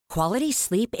Quality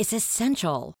sleep is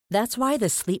essential. That's why the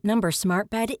Sleep Number Smart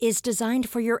Bed is designed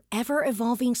for your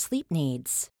ever-evolving sleep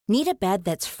needs. Need a bed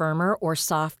that's firmer or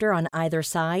softer on either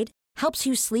side? Helps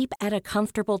you sleep at a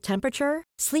comfortable temperature?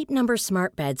 Sleep Number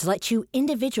Smart Beds let you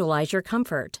individualize your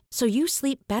comfort, so you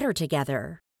sleep better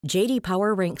together. J.D.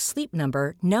 Power ranks Sleep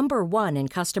Number number 1 in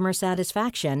customer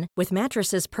satisfaction with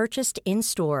mattresses purchased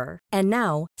in-store. And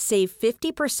now, save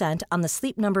 50% on the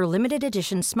Sleep Number Limited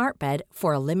Edition Smart Bed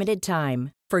for a limited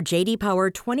time. For J.D. Power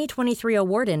 2023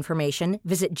 award information,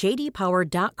 visit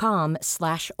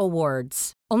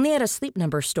jdpower.com/awards. Only at a Sleep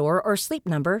Number store or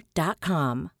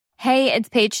sleepnumber.com. Hey, it's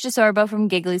Paige DeSorbo from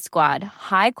Giggly Squad.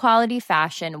 High quality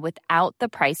fashion without the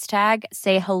price tag.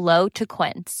 Say hello to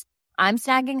Quince. I'm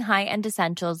snagging high-end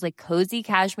essentials like cozy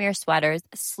cashmere sweaters,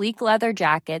 sleek leather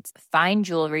jackets, fine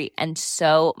jewelry, and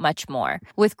so much more.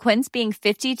 With Quince being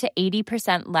 50 to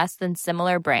 80% less than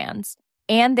similar brands.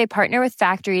 And they partner with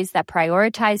factories that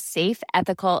prioritize safe,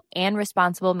 ethical, and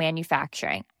responsible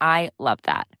manufacturing. I love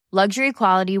that. Luxury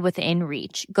quality within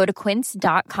reach. Go to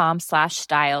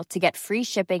quince.com/style to get free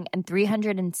shipping and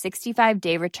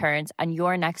 365-day returns on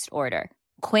your next order.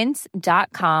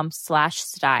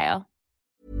 Quince.com/style.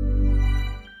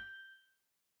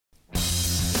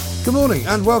 Good morning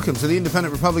and welcome to the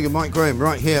Independent Republican Mike Graham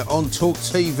right here on Talk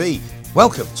TV.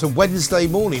 Welcome to Wednesday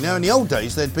morning. Now, in the old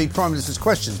days, there'd be Prime Minister's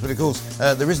questions, but of course,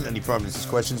 there isn't any Prime Minister's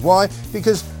questions. Why?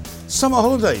 Because summer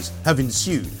holidays have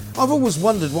ensued. I've always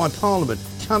wondered why Parliament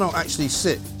cannot actually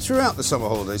sit throughout the summer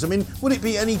holidays. I mean, would it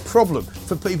be any problem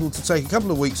for people to take a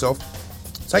couple of weeks off,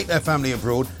 take their family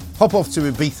abroad, hop off to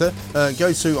Ibiza,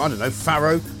 go to, I don't know,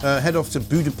 Faro, head off to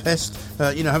Budapest,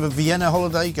 have a Vienna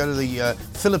holiday, go to the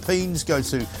Philippines, go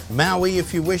to Maui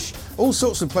if you wish, all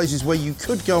sorts of places where you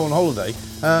could go on holiday,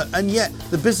 and yet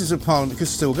the business of Parliament could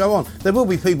still go on. There will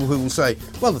be people who will say,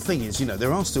 well, the thing is,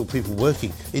 there are still people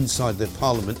working inside the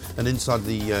Parliament and inside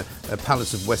the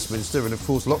Palace of Westminster, and of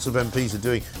course lots of MPs are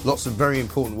doing lots of very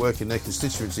important work in their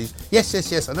constituencies. Yes,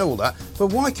 I know all that, but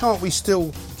why can't we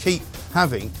still keep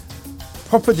having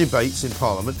proper debates in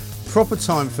Parliament, proper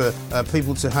time for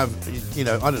people to have,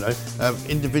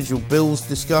 individual bills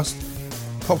discussed,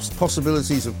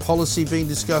 possibilities of policy being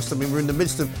discussed. I mean, we're in the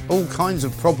midst of all kinds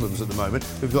of problems at the moment.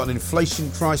 We've got an inflation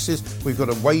crisis, we've got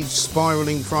a wage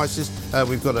spiralling crisis,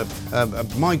 we've got a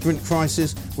migrant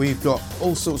crisis, we've got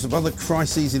all sorts of other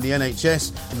crises in the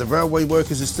NHS, and the railway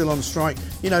workers are still on strike.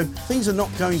 Things are not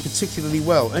going particularly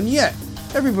well, and yet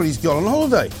everybody's gone on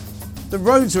holiday. The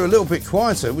roads are a little bit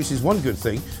quieter, which is one good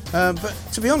thing, but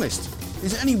to be honest,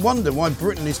 is it any wonder why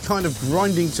Britain is kind of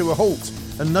grinding to a halt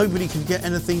and nobody can get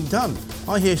anything done?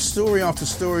 I hear story after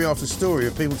story after story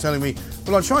of people telling me,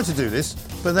 well, I tried to do this,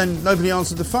 but then nobody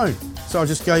answered the phone, so I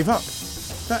just gave up.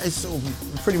 That is sort of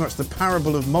pretty much the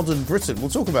parable of modern Britain. We'll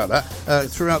talk about that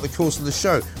throughout the course of the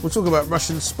show. We'll talk about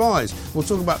Russian spies. We'll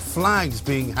talk about flags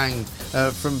being hanged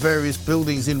from various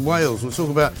buildings in Wales. We'll talk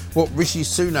about what Rishi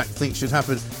Sunak thinks should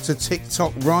happen to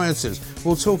TikTok rioters.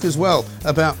 We'll talk as well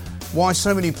about why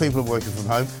so many people are working from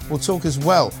home. We'll talk as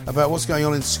well about what's going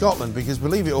on in Scotland, because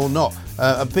believe it or not,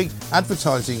 a big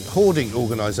advertising hoarding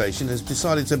organisation has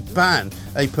decided to ban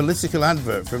a political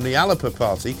advert from the Alapa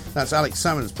party, that's Alex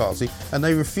Salmond's party, and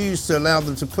they refuse to allow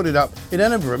them to put it up in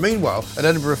Edinburgh. Meanwhile, at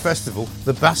Edinburgh Festival,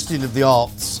 the bastion of the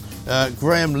arts,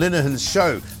 Graham Linehan's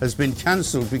show has been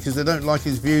cancelled because they don't like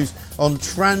his views on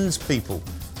trans people.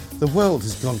 The world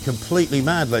has gone completely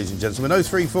mad, ladies and gentlemen.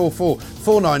 0344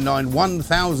 499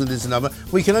 1000 is the number.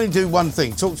 We can only do one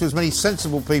thing, talk to as many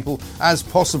sensible people as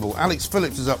possible. Alex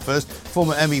Phillips is up first,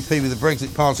 former MEP with the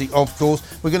Brexit Party, of course.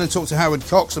 We're going to talk to Howard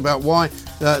Cox about why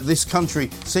this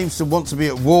country seems to want to be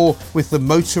at war with the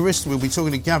motorist. We'll be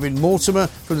talking to Gavin Mortimer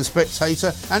from The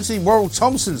Spectator. Anthony Worrell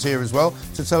Thompson's here as well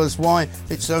to tell us why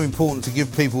it's so important to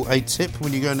give people a tip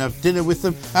when you go and have dinner with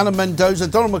them. Alan Mendoza,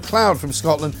 Donald MacLeod from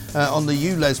Scotland on the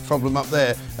ULEZ problem up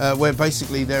there, where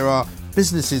basically there are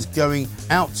businesses going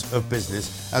out of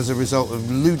business as a result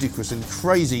of ludicrous and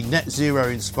crazy net zero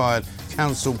inspired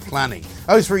council planning.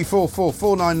 0344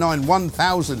 499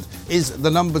 1000 is the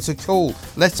number to call.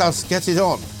 Let us get it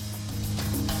on.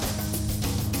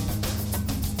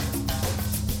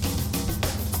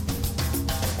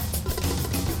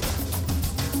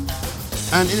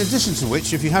 And in addition to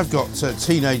which, if you have got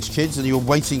teenage kids and you're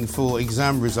waiting for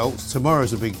exam results,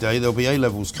 tomorrow's a big day. There'll be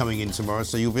A-levels coming in tomorrow,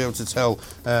 so you'll be able to tell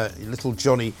little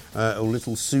Johnny or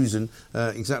little Susan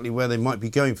exactly where they might be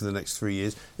going for the next 3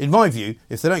 years. In my view,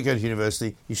 if they don't go to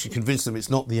university, you should convince them it's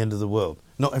not the end of the world.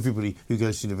 Not everybody who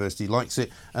goes to university likes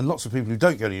it, and lots of people who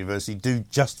don't go to university do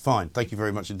just fine. Thank you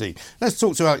very much indeed. Let's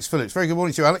talk to Alex Phillips. Very good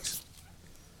morning to you, Alex.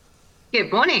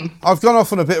 Good morning. I've gone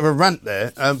off on a bit of a rant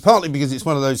there, partly because it's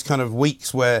one of those kind of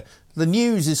weeks where the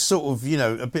news is sort of,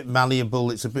 a bit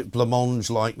malleable. It's a bit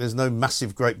blancmange-like. There's no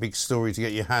massive, great big story to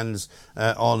get your hands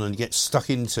on and get stuck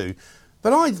into.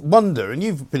 But I wonder, and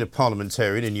you've been a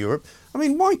parliamentarian in Europe, I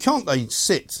mean, why can't they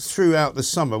sit throughout the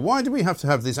summer? Why do we have to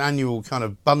have this annual kind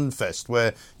of bun fest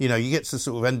where, you get to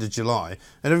sort of end of July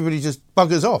and everybody just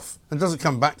buggers off and doesn't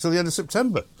come back till the end of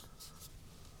September?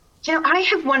 I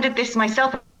have wondered this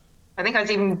myself. I think I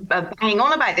was even banging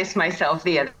on about this myself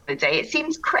the other day. It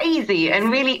seems crazy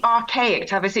and really archaic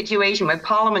to have a situation where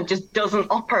Parliament just doesn't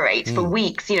operate for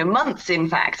weeks, months, in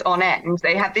fact, on end.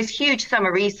 They have this huge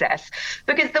summer recess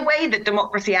because the way that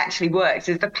democracy actually works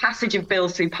is the passage of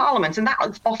bills through Parliament, and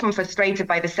that's often frustrated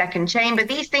by the second chamber.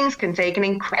 These things can take an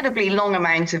incredibly long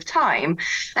amount of time.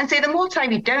 And so the more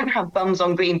time you don't have bums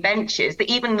on green benches,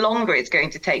 the even longer it's going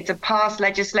to take to pass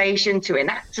legislation, to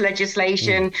enact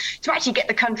legislation, to actually get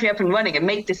the country up and running and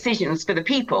make decisions for the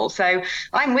people. So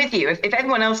I'm with you. If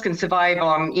everyone else can survive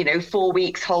on, 4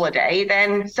 weeks holiday,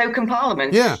 then so can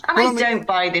Parliament. Yeah. And I don't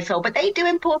buy this whole, but they do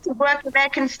important work for their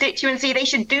constituency. They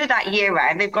should do that year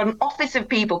round. They've got an office of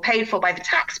people paid for by the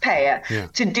taxpayer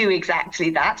to do exactly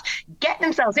that. Get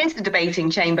themselves into the debating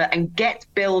chamber and get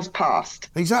bills passed.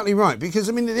 Exactly right. Because,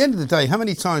 at the end of the day, how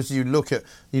many times do you look at,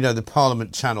 the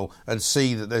Parliament channel and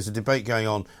see that there's a debate going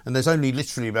on and there's only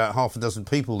literally about half a dozen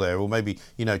people there, or maybe,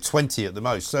 20 at the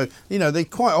most. So, they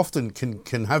quite often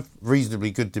can have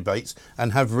reasonably good debates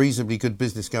and have reasonably good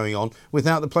business going on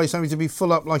without the place having to be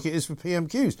full up like it is for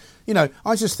PMQs.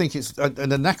 I just think it's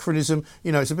an anachronism.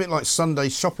 It's a bit like Sunday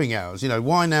shopping hours.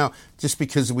 Why now, just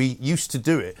because we used to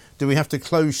do it, do we have to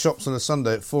close shops on a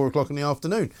Sunday at 4 o'clock in the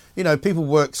afternoon? People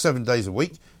work 7 days a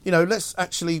week. Let's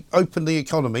actually open the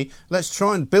economy. Let's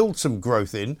try and build some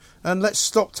growth in, and let's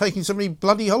stop taking so many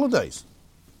bloody holidays.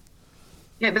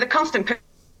 Yeah, but the constant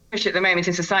push at the moment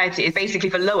in society is basically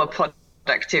for lower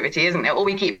productivity, isn't it? All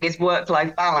we keep is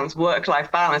work-life balance.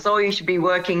 Oh, you should be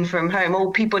working from home. Oh,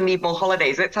 people need more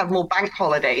holidays. Let's have more bank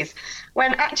holidays.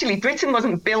 When actually Britain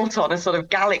wasn't built on a sort of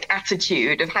Gallic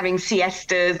attitude of having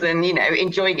siestas and,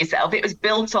 enjoying yourself. It was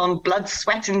built on blood,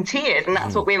 sweat and tears, and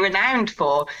that's what we're renowned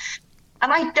for.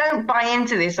 And I don't buy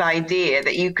into this idea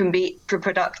that you can be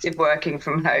productive working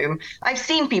from home. I've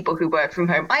seen people who work from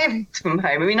home. I have worked from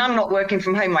home. I'm not working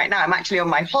from home right now. I'm actually on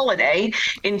my holiday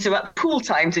into a pool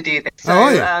time to do this. So,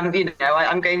 I'm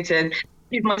going to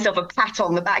give myself a pat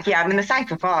on the back. Yeah, I'm in the south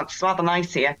of France. It's rather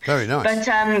nice here. Very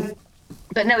nice.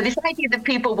 But no, this idea that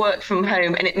people work from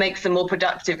home and it makes them more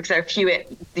productive because there are fewer,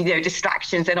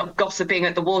 distractions. They're not gossiping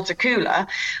at the water cooler.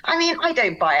 I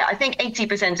don't buy it. I think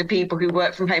 80% of people who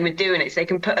work from home are doing it so they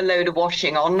can put a load of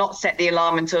washing on, not set the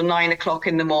alarm until 9 o'clock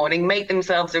in the morning, make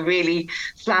themselves a really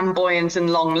flamboyant and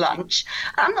long lunch.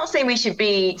 I'm not saying we should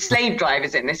be slave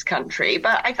drivers in this country,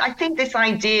 but I think this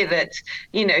idea that,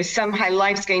 somehow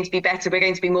life's going to be better, we're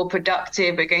going to be more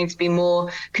productive, we're going to be more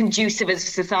conducive as a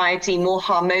society, more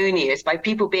harmonious by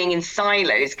people being in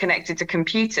silos connected to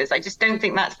computers. I just don't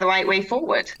think that's the right way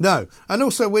forward. No, and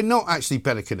also we're not actually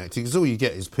better connected because all you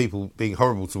get is people being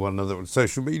horrible to one another on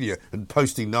social media and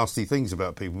posting nasty things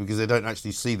about people because they don't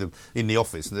actually see them in the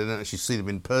office and they don't actually see them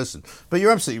in person. But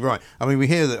you're absolutely right. We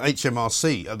hear that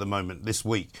HMRC at the moment this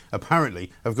week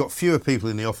apparently have got fewer people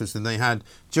in the office than they had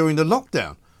during the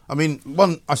lockdown.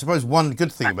 I suppose one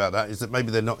good thing about that is that maybe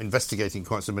they're not investigating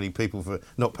quite so many people for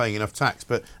not paying enough tax.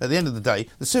 But at the end of the day,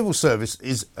 the civil service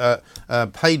is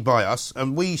paid by us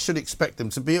and we should expect them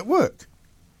to be at work.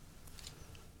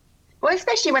 Well,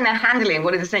 especially when they're handling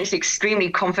what is essentially extremely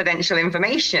confidential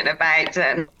information about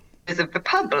of the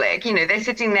public. They're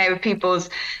sitting there with people's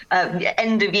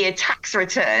end of year tax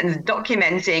returns,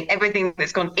 documenting everything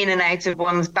that's gone in and out of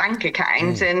one's bank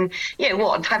account and,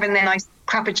 having their nice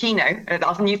crappuccino,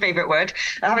 that's a new favourite word,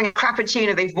 having a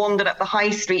crappuccino, they've wandered up the high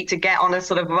street to get on a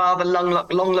sort of rather long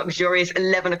luxurious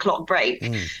 11 o'clock break.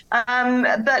 But,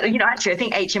 actually, I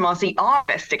think HMRC are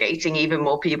investigating even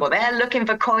more people. They're looking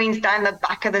for coins down the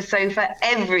back of the sofa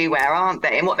everywhere, aren't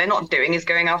they? And what they're not doing is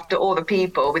going after all the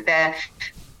people with their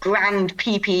grand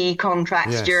PPE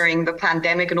contracts during the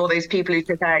pandemic and all those people who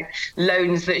took out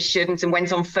loans that shouldn't and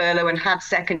went on furlough and had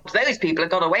seconds. Those people have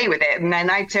got away with it and they're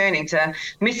now turning to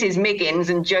Mrs.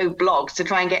 Miggins and Joe Bloggs to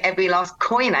try and get every last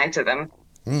coin out of them.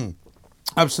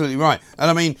 Absolutely right.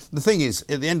 And the thing is,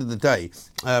 at the end of the day,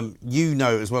 you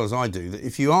know as well as I do that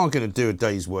if you are going to do a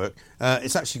day's work,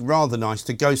 it's actually rather nice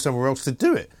to go somewhere else to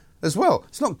do it. as well.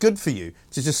 It's not good for you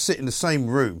to just sit in the same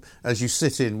room as you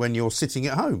sit in when you're sitting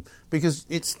at home, because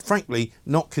it's frankly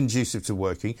not conducive to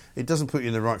working. It doesn't put you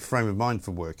in the right frame of mind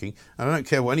for working. And I don't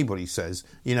care what anybody says,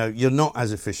 you're not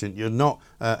as efficient, you're not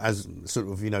as sort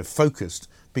of, focused,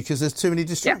 because there's too many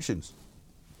distractions. Yeah.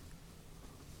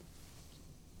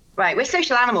 Right, we're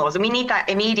social animals and we need that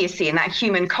immediacy and that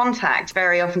human contact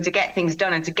very often to get things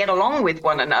done and to get along with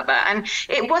one another. And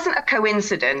it wasn't a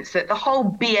coincidence that the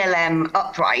whole BLM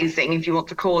uprising, if you want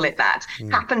to call it that,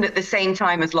 happened at the same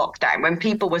time as lockdown. When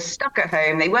people were stuck at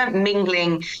home, they weren't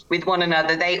mingling with one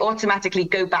another. They automatically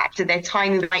go back to their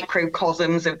tiny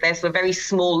microcosms of their sort of very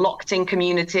small locked-in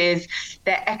communities,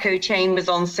 their echo chambers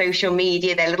on social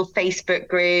media, their little Facebook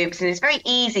groups. And it's very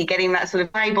easy getting that sort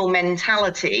of tribal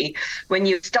mentality when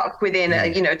you're stuck within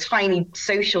a tiny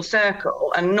social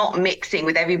circle and not mixing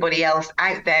with everybody else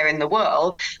out there in the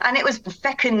world. And it was the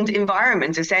fecund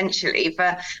environment essentially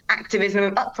for activism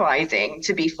and uprising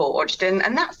to be forged. And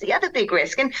that's the other big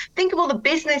risk. And think of all the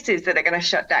businesses that are going to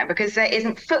shut down because there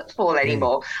isn't footfall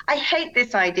anymore. I hate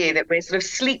this idea that we're sort of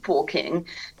sleepwalking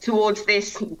towards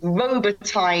this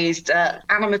robotized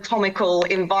anatomical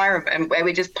environment where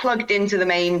we're just plugged into the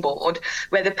main board,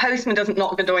 where the postman doesn't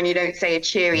knock the door and you don't say a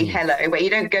cheery hello, where you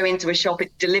don't go into a shop,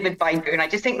 it's delivered by drone. I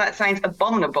just think that sounds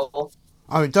abominable.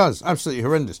 Oh, it does. Absolutely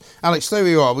horrendous. Alex, there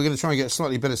we are. We're going to try and get a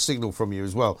slightly better signal from you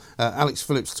as well. Alex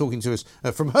Phillips talking to us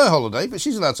from her holiday, but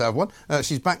she's allowed to have one.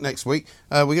 She's back next week.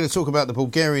 We're going to talk about the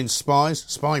Bulgarian spies,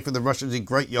 spying for the Russians in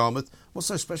Great Yarmouth. What's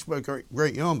so special about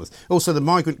Great Yarmouth? Also, the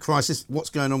migrant crisis, what's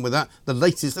going on with that, the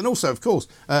latest, and also, of course,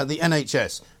 the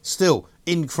NHS, still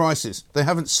in crisis. They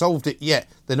haven't solved it yet.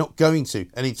 They're not going to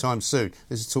anytime soon.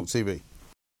 This is Talk TV.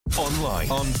 Online,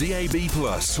 on DAB+,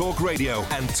 Talk Radio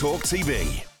and Talk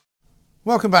TV.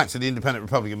 Welcome back to the Independent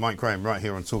Republican, Mike Graham, right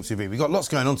here on Talk TV. We've got lots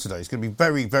going on today. It's going to be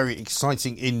very, very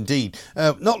exciting indeed.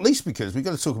 Not least because we've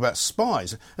got to talk about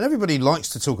spies. And everybody likes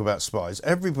to talk about spies.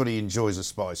 Everybody enjoys a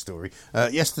spy story.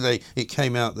 Yesterday, it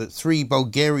came out that 3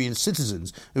 Bulgarian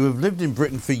citizens who have lived in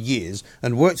Britain for years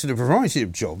and worked in a variety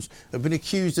of jobs have been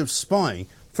accused of spying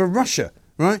for Russia,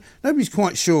 right? Nobody's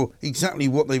quite sure exactly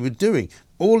what they were doing.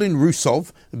 Orlin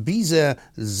Rusov, Bizar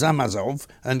Zamazov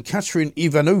and Katerin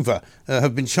Ivanova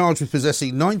have been charged with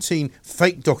possessing 19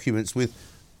 fake documents with,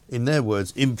 in their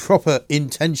words, improper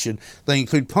intention. They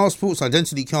include passports,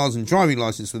 identity cards and driving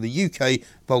licence for the UK,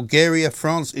 Bulgaria,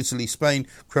 France, Italy, Spain,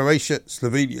 Croatia,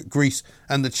 Slovenia, Greece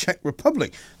and the Czech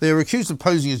Republic. They are accused of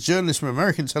posing as journalists from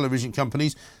American television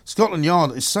companies. Scotland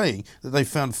Yard is saying that they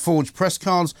found forged press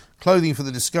cards, clothing for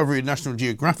the Discovery and National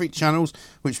Geographic channels,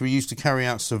 which were used to carry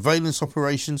out surveillance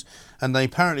operations, and they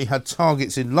apparently had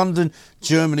targets in London,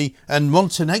 Germany and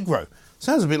Montenegro.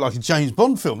 Sounds a bit like a James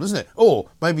Bond film, doesn't it? Or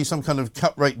maybe some kind of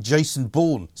cut-rate Jason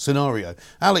Bourne scenario.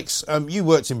 Alex, you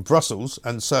worked in Brussels,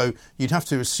 and so you'd have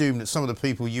to assume that some of the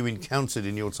people you encountered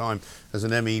in your time as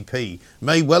an MEP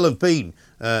may well have been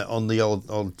on the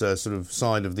old sort of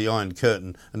side of the Iron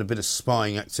Curtain and a bit of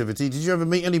spying activity. Did you ever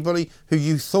meet anybody who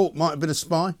you thought might have been a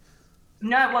spy?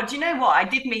 No, well, do you know what? I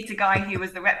did meet a guy who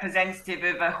was the representative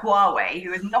of Huawei, who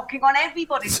was knocking on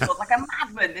everybody's doors like a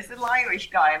madman, this little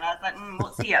Irish guy. And I was like,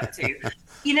 what's he up to?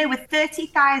 With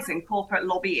 30,000 corporate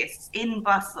lobbyists in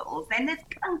Brussels, then there's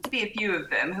going to be a few of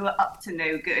them who are up to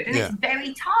no good. And it's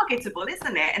very targetable,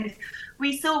 isn't it? And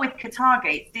we saw with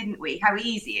Qatargate, didn't we, how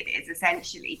easy it is,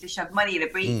 essentially, to shove money in a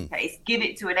briefcase, give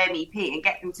it to an MEP and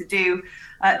get them to do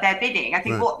their bidding. I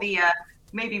think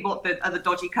maybe what the other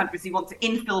dodgy countries who want to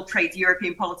infiltrate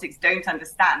European politics don't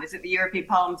understand is that the European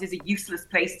Parliament is a useless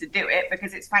place to do it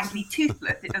because it's frankly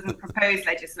toothless. It doesn't propose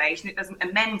legislation. It doesn't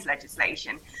amend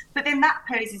legislation. But then that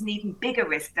poses an even bigger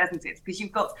risk, doesn't it? Because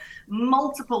you've got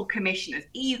multiple commissioners,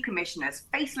 EU commissioners,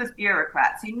 faceless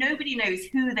bureaucrats who nobody knows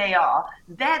who they are.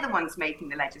 They're the ones making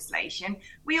the legislation.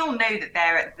 We all know that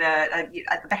they're at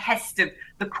the behest of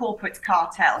the corporate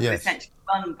cartel who essentially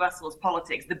run Brussels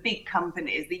politics, the big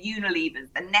companies, the Unilevers,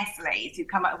 the Nestle's, who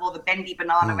come out with all the bendy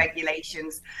banana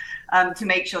regulations to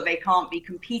make sure they can't be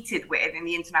competed with in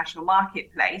the international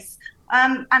marketplace.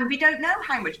 And we don't know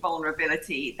how much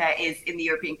vulnerability there is in the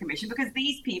European Commission because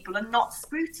these people are not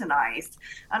scrutinised.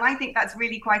 And I think that's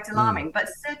really quite alarming. But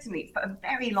certainly for a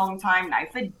very long time now,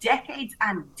 for decades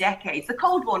and decades, the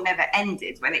Cold War never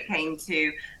ended when it came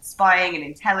to spying and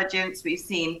intelligence. We've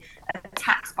seen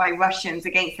attacks by Russians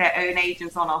against their own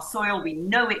agents on our soil. We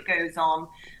know it goes on.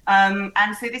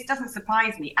 And so this doesn't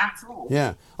surprise me at all.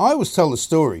 Yeah, I always tell the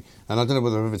story, and I don't know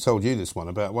whether I've ever told you this one,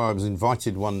 about where I was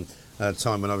invited one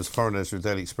time when I was foreign editor of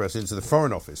Daily Express into the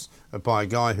Foreign Office by a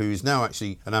guy who is now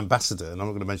actually an ambassador, and I'm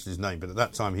not going to mention his name, but at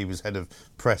that time he was head of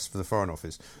press for the Foreign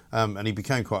Office, and he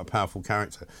became quite a powerful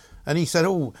character. And he said,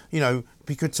 oh, it'd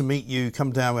be good to meet you,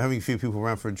 come down, we're having a few people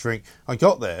around for a drink. I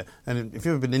got there, and if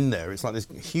you've ever been in there, it's like this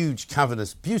huge,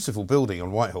 cavernous, beautiful building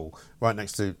on Whitehall, right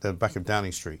next to the back of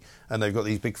Downing Street. And they've got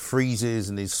these big friezes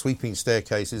and these sweeping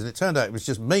staircases, and it turned out it was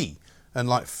just me and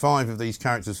like 5 of these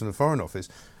characters from the Foreign Office.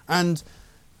 And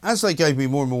as they gave me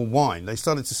more and more wine, they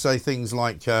started to say things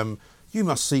like, you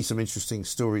must see some interesting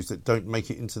stories that don't make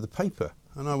it into the paper.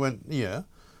 And I went, yeah.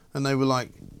 And they were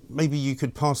like, maybe you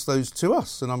could pass those to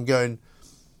us. And I'm going,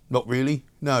 not really.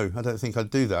 No, I don't think I'd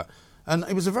do that. And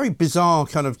it was a very bizarre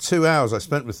kind of 2 hours I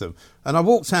spent with them. And I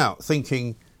walked out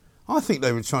thinking, I think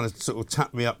they were trying to sort of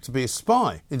tap me up to be a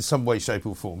spy in some way, shape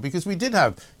or form. Because we did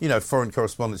have, foreign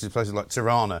correspondents in places like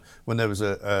Tirana when there was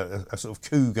a sort of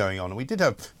coup going on. And we did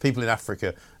have people in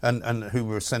Africa and who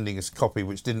were sending us copy,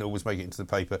 which didn't always make it into the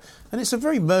paper. And it's a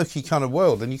very murky kind of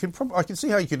world. And I can see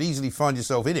how you could easily find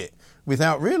yourself in it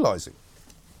without realising.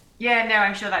 Yeah, no,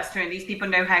 I'm sure that's true. And these people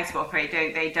know how to operate,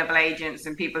 don't they? Double agents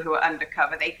and people who are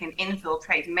undercover. They can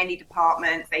infiltrate many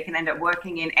departments. They can end up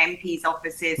working in MPs'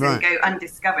 offices and go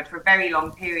undiscovered for a very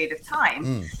long period of time.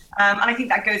 And I think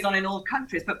that goes on in all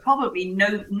countries, but probably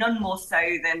none more so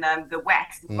than the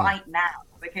West right now,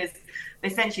 because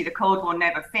essentially the Cold War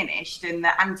never finished, and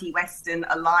the anti-Western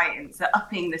alliance are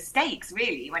upping the stakes,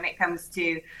 really, when it comes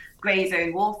to grey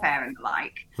zone warfare and the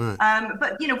like.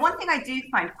 But, one thing I do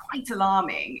find quite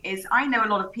alarming is I know a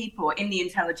lot of people in the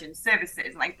intelligence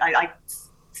services, and I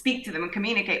speak to them and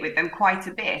communicate with them quite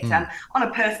a bit on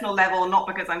a personal level, not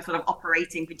because I'm sort of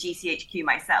operating for GCHQ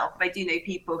myself, but I do know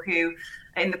people who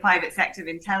in the private sector of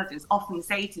intelligence often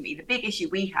say to me, the big issue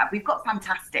we've got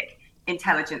fantastic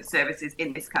intelligence services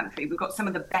in this country. We've got some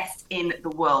of the best in the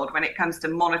world when it comes to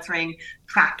monitoring,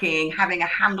 tracking, having a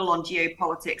handle on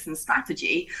geopolitics and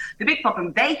strategy. The big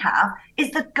problem they have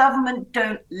is the government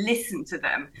don't listen to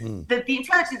them. The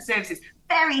intelligence services,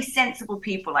 very sensible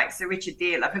people like Sir Richard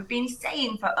Dearlove have been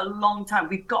saying for a long time,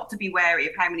 we've got to be wary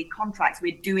of how many contracts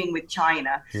we're doing with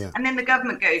China. And then the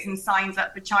government goes and signs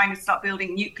up for China to start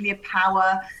building nuclear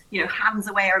power, hands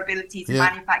away our ability to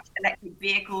manufacture electric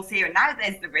vehicles here. And now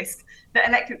there's the risk that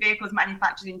electric vehicles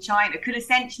manufactured in China could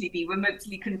essentially be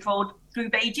remotely controlled through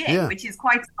Beijing, which is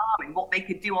quite alarming what they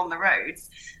could do on the roads.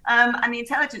 And the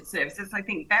intelligence services, I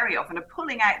think, very often are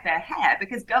pulling out their hair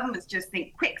because governments just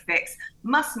think quick fix,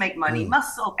 must make money,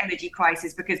 must solve energy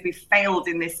crisis because we've failed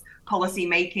in this policy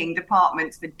making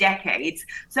department for decades.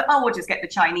 So, we'll just get the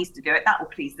Chinese to do it. That will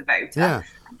please the voter.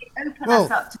 And they open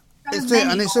us up to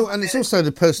it's also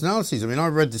the personalities. I mean, I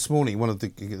read this morning one of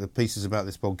the pieces about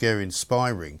this Bulgarian spy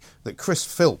ring that Chris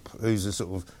Philp, who's a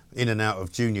sort of in and out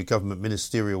of junior government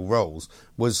ministerial roles,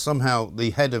 was somehow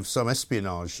the head of some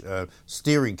espionage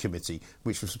steering committee,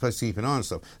 which was supposed to keep an eye on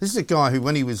stuff. This is a guy who,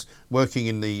 when he was working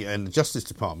in the Justice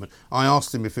Department, I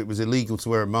asked him if it was illegal to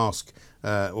wear a mask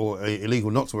or illegal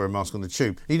not to wear a mask on the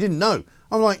tube. He didn't know.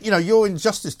 I'm like, you're in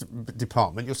Justice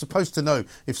Department. You're supposed to know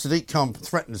if Sadiq Khan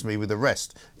threatens me with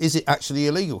arrest, is it actually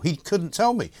illegal? He couldn't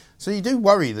tell me. So you do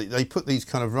worry that they put these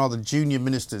kind of rather junior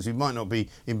ministers who might not be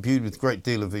imbued with a great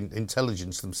deal of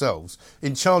intelligence themselves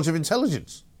in charge of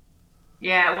intelligence.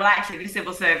 Yeah, well, actually, the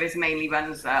civil service mainly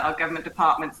runs our government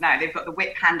departments now. They've got the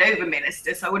whip handover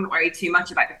minister, so I wouldn't worry too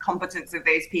much about the competence of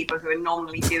those people who are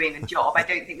normally doing a job. I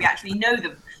don't think we actually know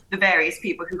the various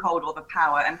people who hold all the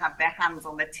power and have their hands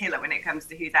on the tiller when it comes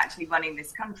to who's actually running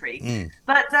this country.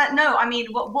 But no, I mean,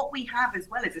 what we have as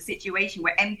well is a situation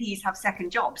where MPs have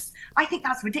second jobs. I think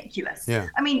that's ridiculous.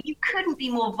 I mean, you couldn't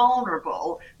be more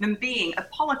vulnerable than being a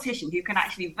politician who can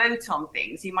actually vote on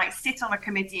things, who might sit on a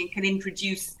committee and can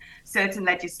introduce certain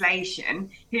legislation,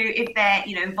 who, if they're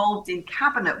involved in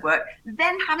cabinet work,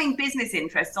 then having business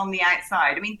interests on the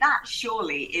outside. I mean, that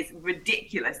surely is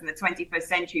ridiculous in the 21st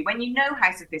century when you know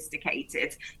how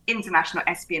sophisticated international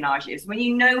espionage is, when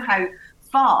you know how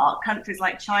far countries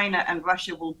like China and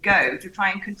Russia will go to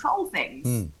try and control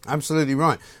things. Absolutely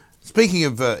right. Speaking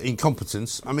of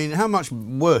incompetence, I mean, how much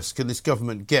worse can this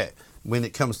government get when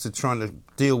it comes to trying to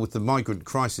deal with the migrant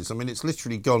crisis? I mean, it's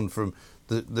literally gone from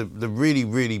the really,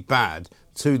 really bad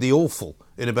to the awful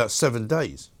in about 7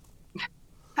 days.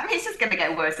 I mean, it's just going to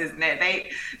get worse, isn't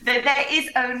it? There is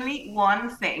only one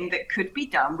thing that could be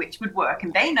done which would work,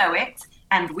 and they know it,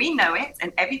 and we know it,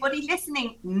 and everybody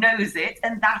listening knows it,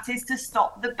 and that is to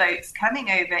stop the boats coming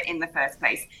over in the first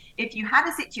place. If you had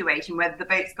a situation where the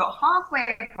boats got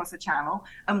halfway across the channel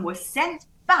and were sent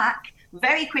back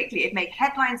very quickly, it'd make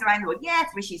headlines around the world. Yes,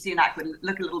 Rishi Sunak would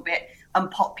look a little bit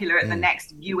unpopular at the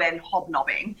next UN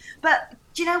hobnobbing. But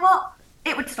do you know what?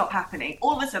 it would stop happening.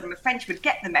 All of a sudden, the French would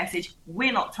get the message,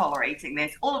 we're not tolerating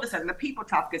this. All of a sudden, the people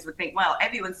traffickers would think, well,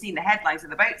 everyone's seen the headlines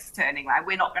of the boats turning around,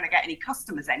 we're not going to get any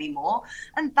customers anymore.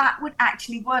 And that would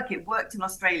actually work. It worked in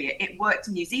Australia. It worked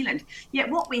in New Zealand. Yet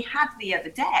what we had the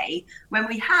other day, when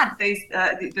we had those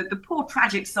the poor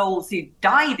tragic souls who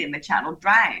died in the Channel,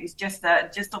 drowned just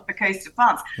off the coast of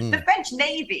France, the French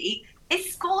Navy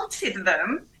escorted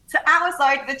them to our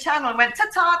side of the Channel and went,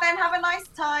 ta-ta, then have a nice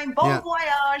time, bon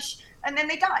voyage, and then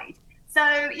they died.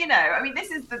 So, you know, I mean,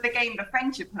 this is the game the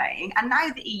French are playing. And now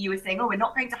the EU is saying, oh, we're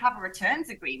not going to have a returns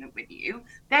agreement with you.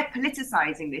 They're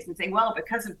politicising this and saying, well,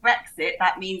 because of Brexit,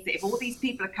 that means that if all these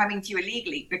people are coming to you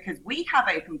illegally because we have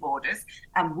open borders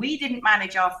and we didn't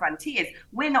manage our frontiers,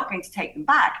 we're not going to take them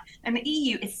back. And the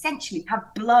EU essentially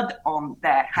have blood on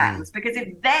their hands because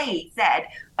if they said,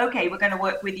 OK, we're going to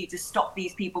work with you to stop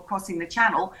these people crossing the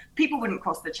Channel, people wouldn't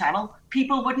cross the Channel,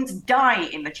 people wouldn't die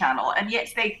in the Channel. And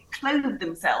yet they clothe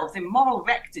themselves in moral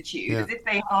rectitude as if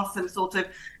they are some sort of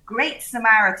great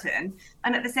Samaritan,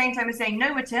 and at the same time are saying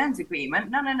no returns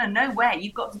agreement. No way.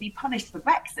 You've got to be punished for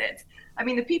Brexit. I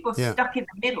mean, the people stuck in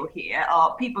the middle here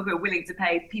are people who are willing to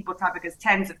pay people traffickers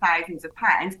tens of thousands of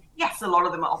pounds. Yes, a lot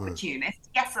of them are opportunists.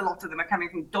 Yes, a lot of them are coming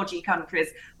from dodgy countries.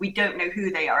 We don't know who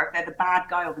they are, if they're the bad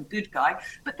guy or the good guy.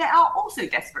 But there are also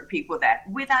desperate people there,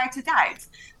 without a doubt.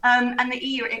 And the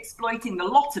EU are exploiting the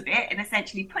lot of it and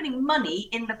essentially putting money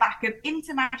in the back of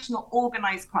international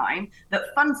organised crime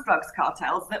that funds drugs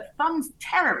cartels, that funds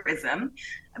terrorism.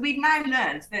 We've now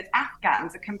learned that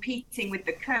Afghans are competing with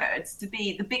the Kurds to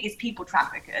be the biggest people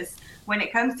traffickers when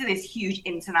it comes to this huge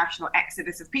international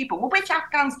exodus of people. Well, which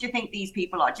Afghans do you think these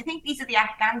people are? Do you think these are the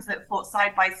Afghans that fought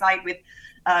side by side with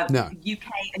UK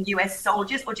and US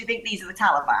soldiers, or do you think these are the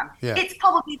Taliban? It's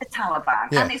probably the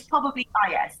Taliban, and it's probably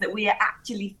IS that we are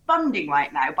actually funding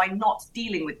right now by not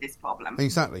dealing with this problem.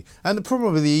 Exactly. And the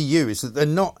problem with the EU is that they're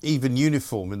not even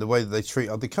uniform in the way that they treat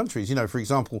other countries. You know, for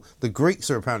example, the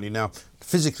Greeks are apparently now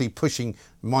physically pushing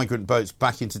migrant boats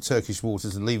back into Turkish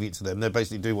waters and leaving it to them. They're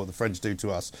basically doing what the French do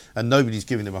to us, and nobody's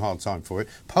giving them a hard time for it.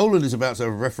 Poland is about to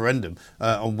have a referendum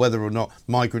on whether or not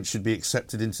migrants should be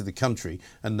accepted into the country,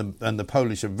 and the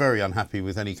Polish are very unhappy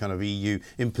with any kind of EU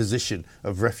imposition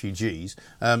of refugees.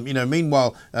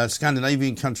 Meanwhile,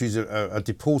 Scandinavian countries are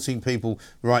deporting people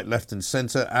right, left and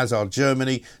centre, as are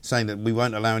Germany, saying that we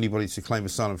won't allow anybody to claim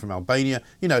asylum from Albania.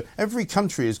 You know, every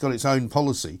country has got its own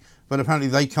policy, but apparently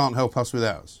they can't help us with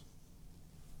ours.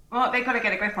 Well, they've got to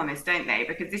get a grip on this, don't they?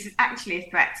 Because this is actually a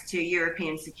threat to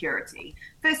European security.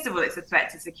 First of all, it's a threat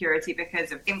to security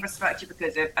because of infrastructure,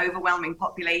 because of overwhelming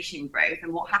population growth,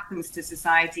 and what happens to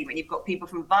society when you've got people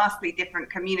from vastly different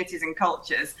communities and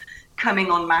cultures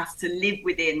coming en masse to live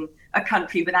within a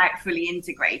country without fully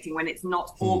integrating, when it's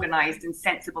not organised and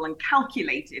sensible and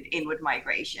calculated inward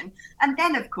migration. And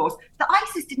then, of course, the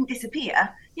ISIS didn't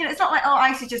disappear. You know, it's not like, oh,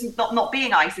 ISIS just not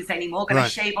being ISIS anymore, going to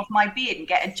shave off my beard and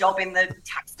get a job in the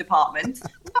tax department.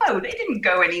 No, they didn't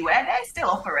go anywhere. They're still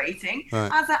operating.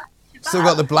 Still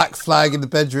got the black flag in the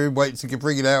bedroom, waiting to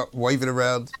bring it out, waving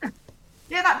around.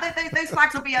 Yeah, those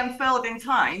flags will be unfurled in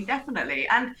time, definitely.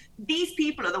 And these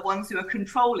people are the ones who are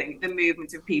controlling the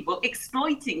movement of people,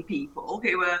 exploiting people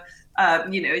who are,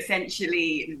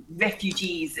 essentially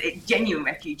refugees, genuine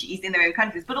refugees in their own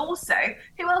countries. But also,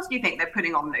 who else do you think they're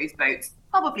putting on those boats?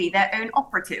 Probably their own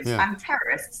operatives and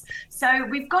terrorists. So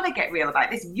we've got to get real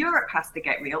about this. Europe has to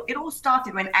get real. It all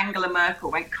started when Angela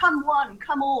Merkel went, come one,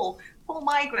 come all. All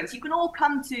migrants, you can all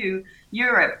come to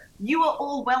Europe. You are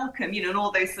all welcome, and all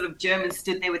those sort of Germans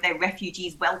stood there with their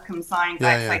refugees welcome signs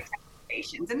outside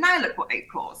stations. And now look what they've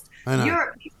caused.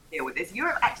 Europe needs to deal with this.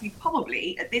 Europe actually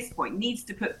probably at this point needs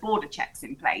to put border checks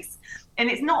in place. And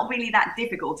it's not really that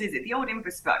difficult, is it? The old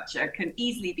infrastructure can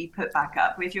easily be put back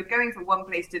up. If you're going from one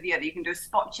place to the other, you can do a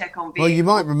spot check on vehicles. Well, you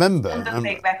might remember. Under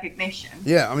big recognition.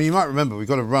 Yeah, I mean, you might remember, we've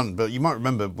got to run, but you might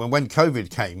remember when COVID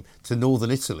came to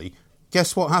northern Italy,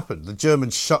 guess what happened? The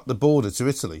Germans shut the border to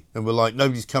Italy and were like,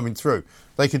 nobody's coming through.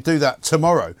 They could do that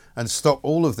tomorrow and stop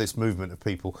all of this movement of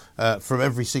people from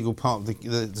every single part of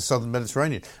the southern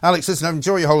Mediterranean. Alex, listen,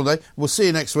 enjoy your holiday. We'll see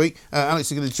you next week.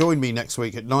 Alex is going to join me next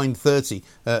week at 9:30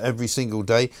 every single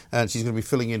day, and she's going to be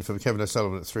filling in for Kevin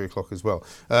O'Sullivan at 3 o'clock as well.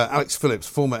 Alex Phillips,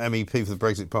 former MEP for the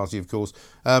Brexit Party, of course.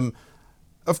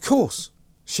 Of course,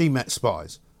 she met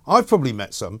spies. I've probably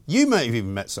met some. You may have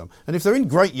even met some. And if they're in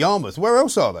Great Yarmouth, where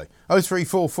else are they?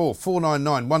 0344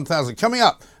 499 1000. Coming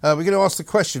up, we're going to ask the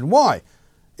question, why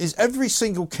is every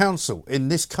single council in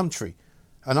this country,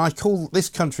 and I call this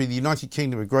country the United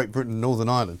Kingdom of Great Britain and Northern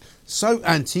Ireland, so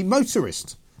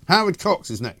anti-motorist? Howard Cox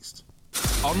is next.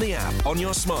 On the app, on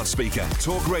your smart speaker,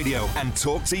 Talk Radio and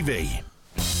Talk TV.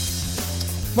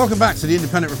 Welcome back to the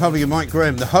Independent Republic of Mike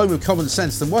Graham, the home of common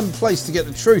sense, the one place to get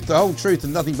the truth, the whole truth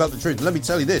and nothing but the truth. And let me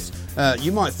tell you this,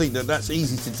 you might think that that's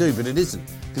easy to do, but it isn't.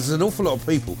 Because there's an awful lot of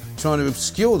people trying to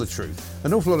obscure the truth,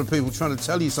 an awful lot of people trying to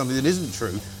tell you something that isn't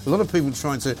true, a lot of people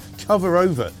trying to cover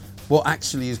over what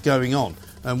actually is going on.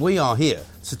 And we are here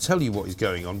to tell you what is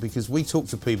going on because we talk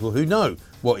to people who know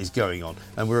what is going on.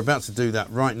 And we're about to do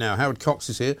that right now. Howard Cox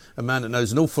is here, a man that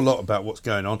knows an awful lot about what's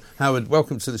going on. Howard,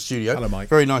 welcome to the studio. Hello, Mike.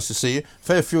 Very nice to see you.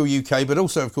 Fairfield UK, but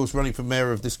also, of course, running for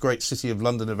mayor of this great city of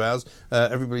London of ours.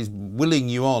 Everybody's willing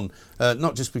you on,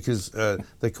 not just because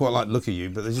they quite like the look at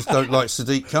you, but they just don't like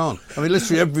Sadiq Khan. I mean,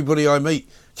 literally everybody I meet,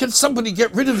 can somebody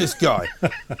get rid of this guy?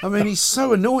 I mean, he's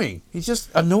so annoying. He just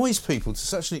annoys people to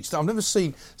such an extent. I've never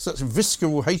seen such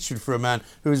visceral hatred for a man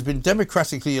who has been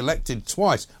democratically elected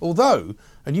twice. Although,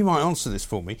 and you might answer this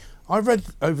for me, I read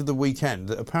over the weekend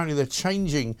that apparently they're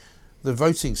changing the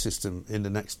voting system in the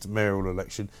next mayoral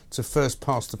election to first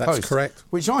past the post. That's correct.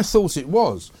 Which I thought it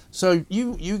was. So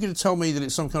you're going to tell me that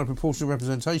it's some kind of proportional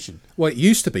representation? Well, it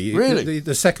used to be. Really?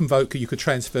 The second vote you could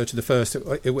transfer to the first. So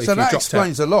that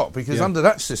explains a lot, because under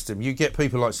that system you get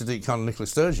people like Sadiq Khan and Nicola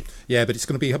Sturgeon. Yeah, but it's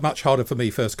going to be much harder for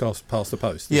me past the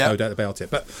post. There's no doubt about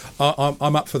it. But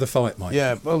I'm up for the fight, Mike.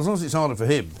 Yeah, well, as long as it's harder for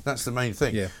him, that's the main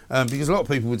thing. Yeah. Because a lot of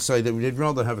people would say that we'd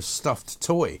rather have a stuffed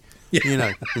toy, you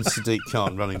know, than Sadiq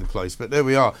Khan running the place. But there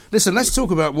we are. Listen, let's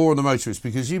talk about war on the motorists,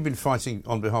 because you've been fighting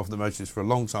on behalf of the motorists for a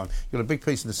long time. You've got a big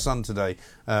piece in the Sun today,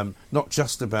 not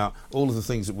just about all of the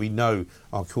things that we know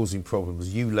are causing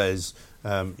problems, ULEZ,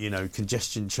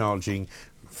 congestion charging,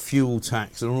 fuel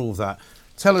tax and all of that.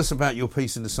 Tell us about your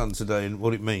piece in the Sun today and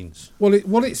what it means. Well,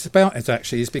 what it's about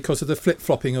is because of the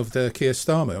flip-flopping of the Keir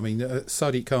Starmer. I mean,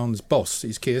 Sadiq Khan's boss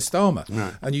is Keir Starmer.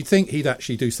 Right. And you'd think he'd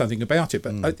actually do something about it.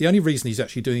 But the only reason he's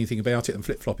actually doing anything about it and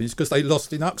flip-flopping is because they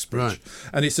lost in Uxbridge. Right.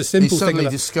 And it's a simple thing. He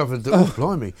suddenly discovered that,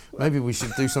 blimey, maybe we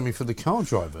should do something for the car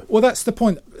driver. Well, that's the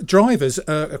point. Drivers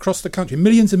across the country,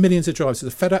 millions and millions of drivers, are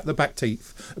fed up the back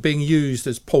teeth are being used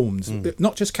as pawns.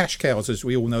 Not just cash cows, as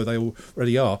we all know they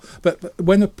already are, but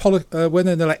when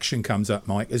an election comes up,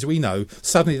 Mike, as we know,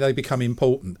 suddenly they become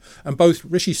important. And both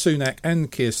Rishi Sunak and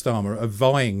Keir Starmer are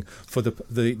vying for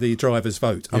the driver's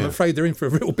vote. I'm afraid they're in for a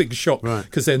real big shock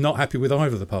because they're not happy with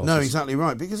either of the parties. No, exactly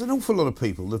right. Because an awful lot of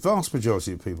people, the vast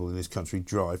majority of people in this country,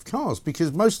 drive cars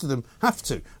because most of them have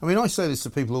to. I mean, I say this to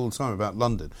people all the time about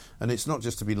London, and it's not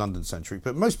just to be London-centric,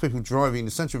 but most people driving in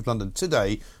the centre of London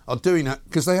today are doing that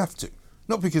because they have to.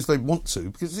 Not because they want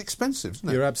to, because it's expensive, isn't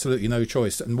it? You're absolutely no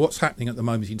choice. And what's happening at the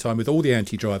moment in time with all the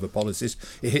anti-driver policies,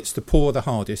 it hits the poor the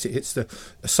hardest, it hits the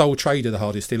sole trader the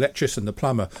hardest, the electrician, the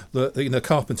plumber, the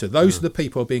carpenter. Those are the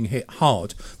people who are being hit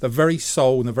hard, the very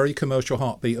soul and the very commercial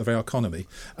heartbeat of our economy.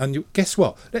 And guess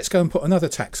what? Let's go and put another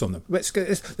tax on them. Let's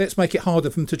make it harder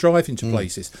for them to drive into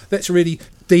places. Let's really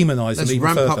demonise them even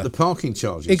further. Let's ramp up the parking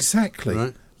charges. Exactly.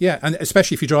 Right? Yeah, and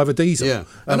especially if you drive a diesel. Yeah,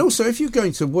 and also if you're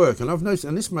going to work, and I've noticed,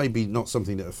 and this may be not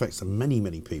something that affects many,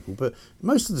 many people, but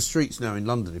most of the streets now in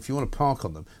London, if you want to park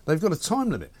on them, they've got a time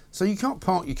limit. So you can't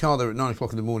park your car there at 9 o'clock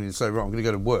in the morning and say, right, I'm going to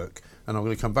go to work and I'm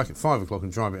going to come back at 5 o'clock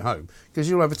and drive it home, because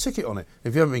you'll have a ticket on it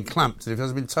if you haven't been clamped and if it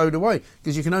hasn't been towed away,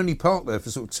 because you can only park there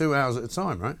for sort of 2 hours at a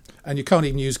time, right? And you can't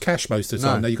even use cash most of the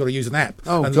time. No, you've got to use an app.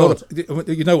 Oh, and God.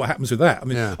 You know what happens with that. I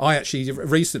mean, I actually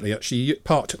recently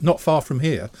parked not far from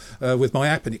here with my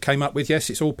app, and it came up with, yes,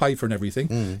 it's all paid for and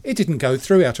everything. It didn't go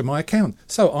through out of my account,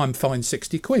 so I'm fined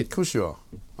 60 quid. Of course you are.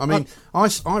 I mean,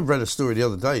 I read a story the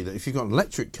other day that if you've got an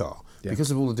electric car,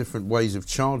 because of all the different ways of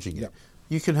charging it,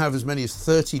 you can have as many as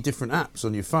 30 different apps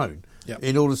on your phone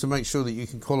in order to make sure that you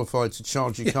can qualify to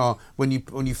charge your car when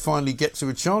you finally get to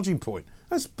a charging point.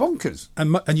 That's bonkers.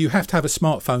 And you have to have a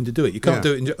smartphone to do it. You can't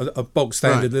do it in a bog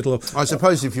standard little. I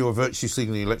suppose if you're a virtue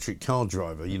signaling electric car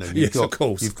driver, you know, of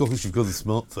course. You've got the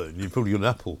smartphone. You've probably got an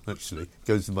Apple, actually. It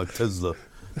goes to my Tesla.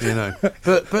 You know,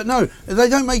 but no, they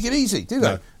don't make it easy, do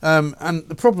they? No. And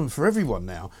the problem for everyone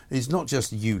now is not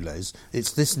just ULEZ,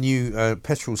 it's this new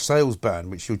petrol sales ban,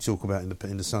 which you'll talk about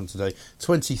in the Sun today.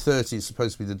 2030 is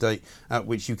supposed to be the date at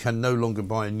which you can no longer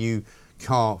buy a new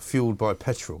car fuelled by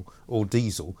petrol or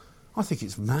diesel. I think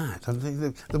it's mad. I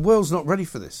think the world's not ready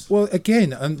for this. Well,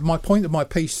 again, and my point of my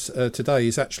piece today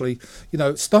is actually,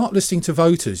 start listening to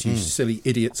voters, you silly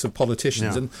idiots of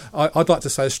politicians. Yeah. And I'd like to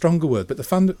say a stronger word, but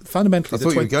fundamentally... I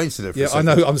thought you were going to there for a second.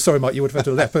 I know. I'm sorry, Mike. You would have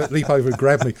had to leap over and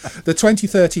grab me. The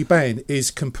 2030 ban is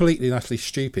completely and utterly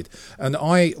stupid. And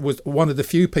I was one of the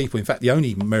few people, in fact, the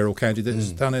only mayoral candidate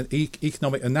that's done an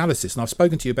economic analysis. And I've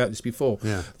spoken to you about this before.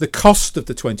 Yeah. The cost of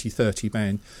the 2030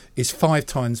 ban is 5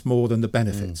 times more than the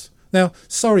benefits. Now,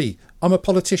 sorry, I'm a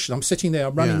politician. I'm sitting there,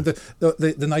 I'm running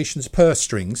the nation's purse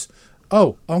strings.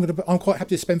 I'm quite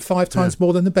happy to spend 5 times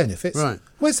more than the benefits. Right.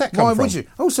 Where's that come from? Why would you?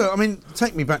 Also, I mean,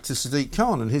 take me back to Sadiq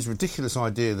Khan and his ridiculous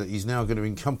idea that he's now going to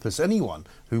encompass anyone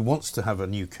who wants to have a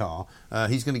new car.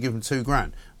 He's going to give them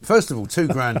 $2,000. First of all,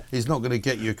 $2,000 is not going to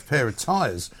get you a pair of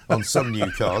tyres on some new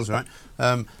cars, right?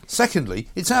 Secondly,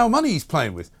 it's our money he's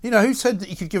playing with. You know, who said that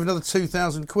you could give another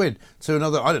 2,000 quid to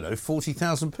another,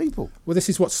 40,000 people? Well, this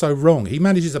is what's so wrong. He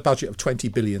manages a budget of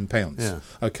 £20 billion. Yeah.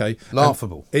 Okay.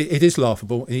 Laughable. It is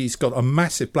laughable. He's got a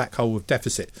massive black hole of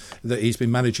deficit that he's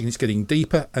been managing. It's getting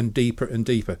deeper and deeper and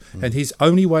deeper. And his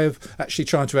only way of actually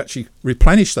trying to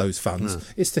replenish those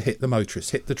funds is to hit the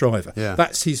motorist, hit the driver. Yeah.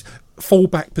 That's his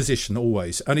fallback position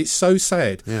always. And it's so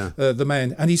sad, the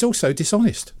man. And he's also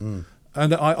dishonest.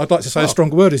 And I'd like to say a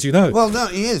stronger word, as you know. Well, no,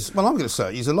 he is. Well, I'm going to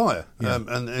say he's a liar. Yeah.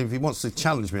 And if he wants to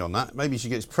challenge me on that, maybe he should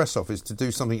get his press office to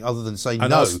do something other than say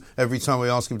no every time we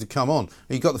ask him to come on.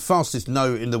 He got the fastest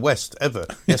no in the West ever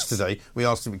yesterday. We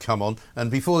asked him to come on, and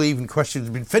before the even questions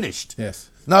had been finished. Yes.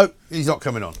 No, he's not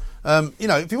coming on.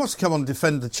 If he wants to come on and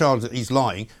defend the charge that he's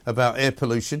lying about air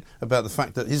pollution, about the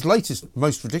fact that his latest,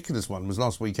 most ridiculous one was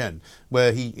last weekend,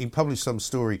 where he published some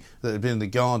story that had been in The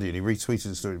Guardian. He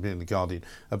retweeted a story that had been in The Guardian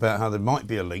about how there might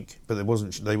be a link, but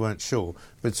they weren't sure,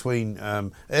 between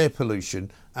air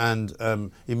pollution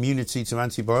and immunity to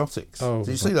antibiotics. Oh,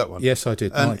 did you see that one? Yes, I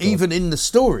did. And even in the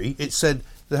story, it said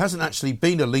there hasn't actually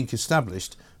been a link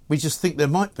established. We just think there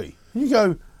might be. And you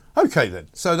go, OK, then.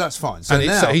 So that's fine. So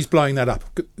now, he's blowing that up.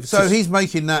 So he's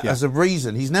making that as a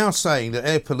reason. He's now saying that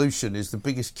air pollution is the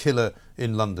biggest killer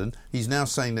in London. He's now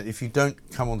saying that if you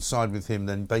don't come on side with him,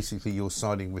 then basically you're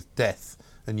siding with death.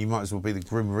 And you might as well be the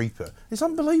Grim Reaper. It's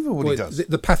unbelievable what he does.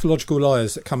 The pathological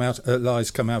lies come out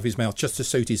of his mouth just to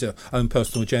suit his own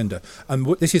personal agenda. And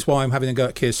this is why I'm having a go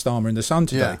at Keir Starmer in The Sun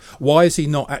today. Yeah. Why is he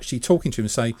not actually talking to him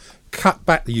and saying, cut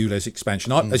back the ULEZ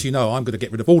expansion? As you know, I'm going to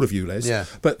get rid of all of ULEZ. Yeah.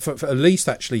 But for at least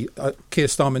actually, Keir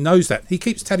Starmer knows that. He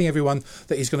keeps telling everyone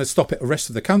that he's going to stop it the rest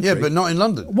of the country. Yeah, but not in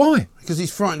London. Why? Because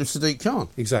he's frightened of Sadiq Khan.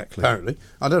 Exactly. Apparently.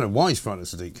 I don't know why he's frightened of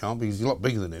Sadiq Khan, because he's a lot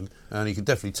bigger than him, and he could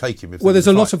definitely take him. Well, there's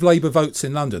a lot of Labour votes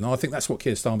in London. I think that's what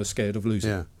Keir Starmer's scared of losing.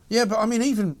 Yeah. Yeah, but I mean,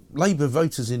 even Labour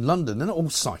voters in London, they're not all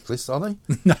cyclists, are they?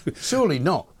 No. Surely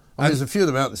not. I mean, there's a few of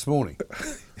them out this morning.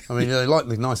 I mean, they like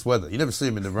the nice weather. You never see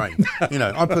them in the rain.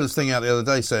 I put this thing out the other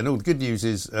day saying, the good news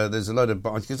is there's a load of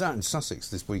bikes out in Sussex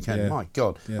this weekend. Yeah. My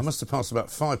God, I must have passed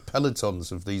about 5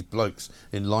 pelotons of these blokes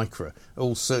in Lycra,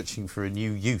 all searching for a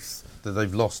new youth that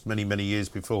they've lost many, many years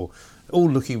before, all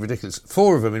looking ridiculous.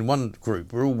 4 of them in one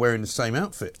group were all wearing the same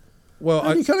outfit.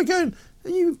 Well, you kind of going, are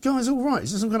you guys all right?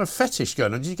 Is there some kind of fetish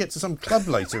going on? Did you get to some club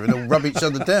later and all rub each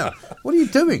other down? What are you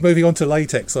doing? Moving on to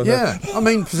latex. I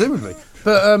mean, presumably.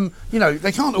 But,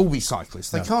 they can't all be cyclists.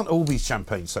 They can't all be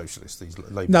champagne socialists, these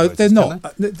Labour voters, they're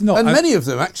not. They're not. And many of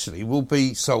them, actually, will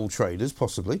be sole traders,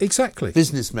 possibly. Exactly.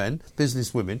 Businessmen,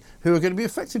 businesswomen, who are going to be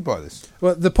affected by this.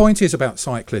 Well, the point is about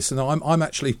cyclists, and I'm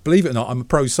actually, believe it or not, I'm a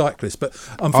pro-cyclist, but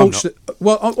unfortunately...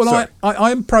 I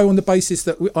am pro on the basis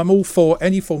that I'm all for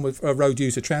any form of road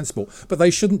user transport, but they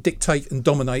shouldn't dictate and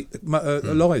dominate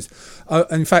lives.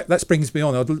 In fact, that brings me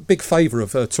on. A big favour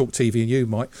of Talk TV and you,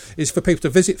 Mike, is for people to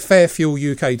visit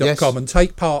fairfueluk.com and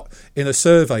take part in a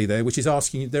survey there, which is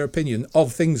asking their opinion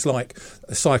of things like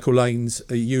cycle lanes,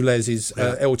 ULEZs,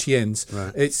 LTNs.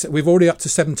 Right. We've already up to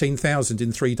 17,000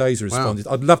 in 3 days responded.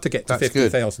 Wow. I'd love to get to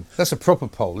 50,000. That's a proper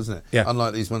poll, isn't it? Yeah.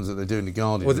 Unlike these ones that they do in The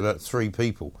Guardian with about 3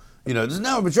 people. There's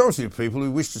now a majority of people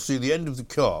who wish to see the end of the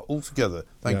car altogether.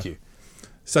 Thank you.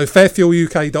 So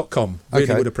fairfueluk.com.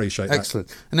 Really would appreciate that.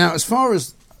 Excellent. And now, as far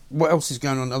as what else is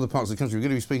going on in other parts of the country, we're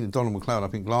going to be speaking to Donald McLeod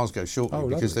up in Glasgow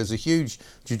shortly, because there's a huge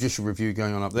judicial review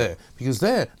going on up there, because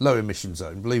their low emission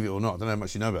zone, believe it or not, I don't know how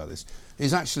much you know about this,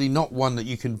 is actually not one that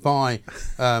you can buy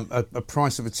a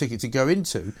price of a ticket to go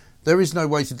into. There is no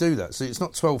way to do that. So it's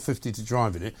not $12.50 to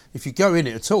drive in it. If you go in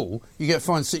it at all, you get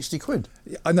fined £60.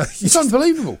 I know. It's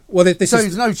unbelievable. Well,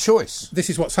 there's no choice. This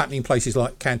is what's happening in places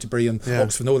like Canterbury and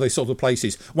Oxford and all those sort of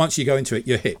places. Once you go into it,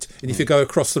 you're hit. And if you go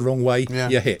across the wrong way,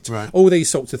 you're hit. Right. All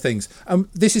these sorts of things.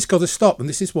 This has got to stop. And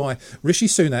this is why Rishi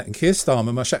Sunak and Keir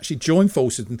Starmer must actually join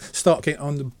forces and start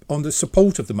getting on the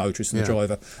support of the motorist and the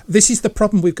driver. This is the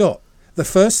problem we've got. The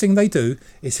first thing they do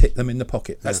is hit them in the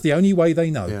pocket. That's the only way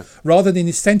they know, rather than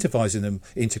incentivising them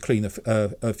into cleaner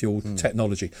fuel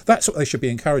technology. That's what they should be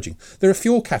encouraging. There are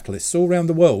fuel catalysts all around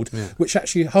the world which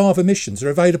actually halve emissions are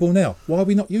available now. Why are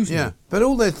we not using them? But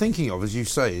all they're thinking of, as you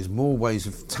say, is more ways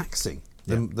of taxing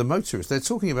the motorists. They're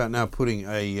talking about now putting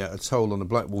a toll on the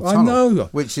Blackwall I Tunnel, know.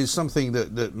 which is something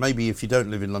that maybe if you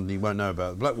don't live in London you won't know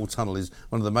about. The Blackwall Tunnel is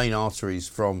one of the main arteries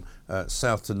from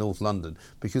south to north London,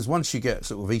 because once you get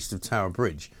sort of east of Tower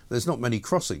Bridge, there's not many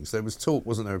crossings. There was talk,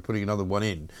 wasn't there, of putting another one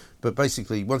in, but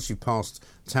basically once you've passed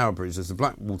Tower Bridge, there's the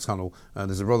Blackwall Tunnel and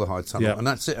there's a Rotherhithe Tunnel, and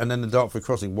that's it, and then the Dartford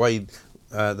crossing way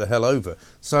the hell over.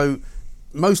 So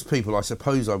most people, I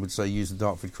suppose I would say, use the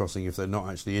Dartford crossing if they're not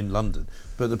actually in London.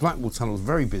 But the Blackwall Tunnel is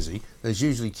very busy. There's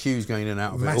usually queues going in and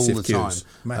out of it all the time.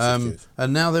 Massive queues.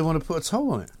 And now they want to put a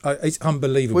toll on it. It's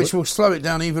unbelievable. Which will slow it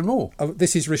down even more.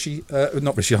 This is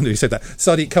not Rishi, I knew you said that.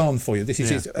 Sadiq Khan for you. This is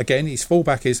his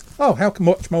fallback is, how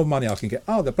much more money I can get?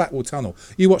 Oh, the Blackwall Tunnel.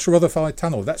 You watch the Rotherhithe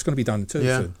Tunnel. That's going to be done too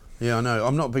soon. Yeah, I know.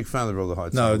 I'm not a big fan of the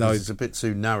Rotherhithe Tunnel. No. It's a bit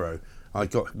too narrow. I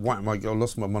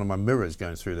lost one of my mirrors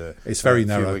going through there. It's very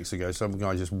narrow. A few weeks ago, some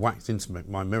guy just whacked into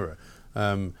my mirror,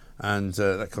 and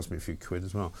that cost me a few quid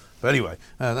as well. But anyway,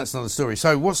 that's another story.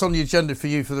 So what's on the agenda for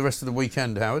you for the rest of the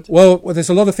weekend, Howard? Well, there's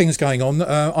a lot of things going on.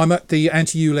 I'm at the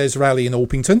anti-ULEZ rally in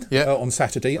Orpington on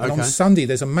Saturday, and on Sunday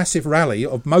there's a massive rally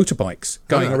of motorbikes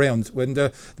going around. When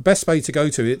the best way to go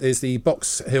to it is the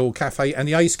Box Hill Cafe and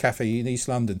the Ace Cafe in East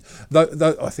London.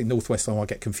 Though I think North West, I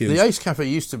get confused. The Ace Cafe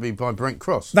used to be by Brent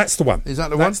Cross. That's the one. Is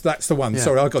that the one? That's the one. Yeah.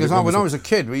 Sorry, I got it wrong. When I was a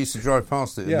kid, we used to drive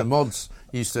past it, and the mods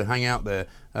used to hang out there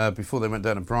before they went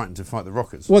down to Brighton to fight the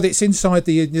Rockets. Well, it's inside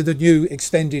the new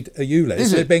extended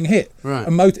ULEZ. They're being hit. Right.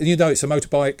 It's a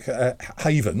motorbike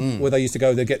haven where they used to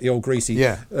go. They get the old greasy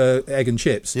egg and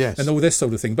chips and all this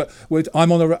sort of thing. But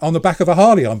I'm on the back of a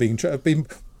Harley. I'm being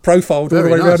profiled all the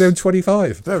way around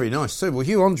M25. Very nice too. Well,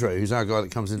 Hugh Andre, who's our guy that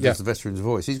comes in and does the Veterans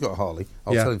Voice, he's got a Harley.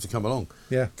 I'll tell him to come along.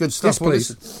 Yeah. Good stuff.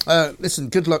 Yes, well, listen,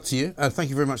 good luck to you. Thank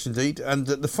you very much indeed. And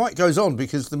the fight goes on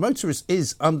because the motorist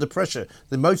is under pressure.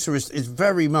 The motorist is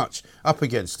very much up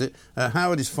against it.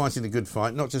 Howard is fighting the good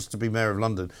fight, not just to be Mayor of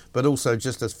London, but also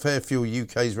just as Fair Fuel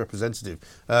UK's representative.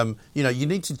 You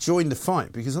need to join the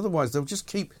fight, because otherwise they'll just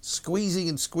keep squeezing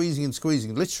and squeezing and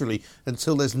squeezing, literally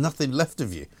until there's nothing left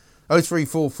of you.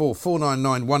 0344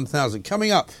 499 1000.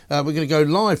 Coming up, we're going to go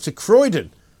live to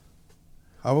Croydon.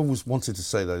 I always wanted to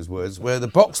say those words, where the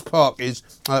box park is.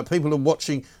 People are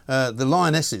watching the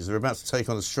Lionesses. They're about to take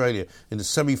on Australia in the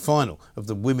semi-final of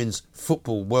the Women's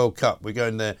Football World Cup. We're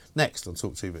going there next on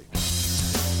Talk TV.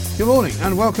 Good morning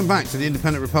and welcome back to the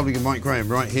Independent Republican Mike Graham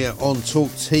right here on Talk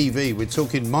TV. We're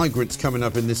talking migrants coming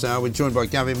up in this hour. We're joined by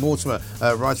Gavin Mortimer,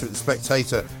 writer at The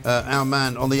Spectator, our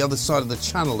man on the other side of the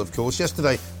channel, of course.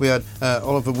 Yesterday we had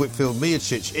Oliver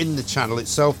Whitfield-Miocic in the channel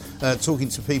itself, talking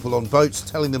to people on boats,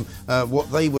 telling them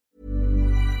what they were.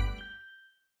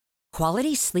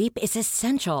 Quality sleep is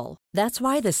essential. That's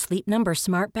why the Sleep Number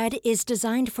Smart Bed is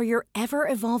designed for your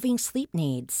ever-evolving sleep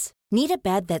needs. Need a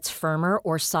bed that's firmer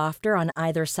or softer on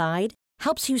either side?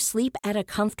 Helps you sleep at a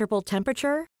comfortable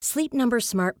temperature? Sleep Number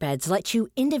Smart Beds let you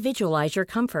individualize your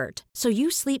comfort, so you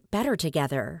sleep better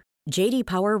together. J.D.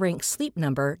 Power ranks Sleep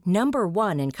Number number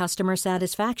 1 in customer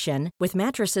satisfaction with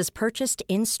mattresses purchased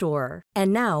in-store.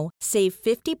 And now, save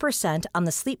 50% on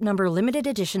the Sleep Number Limited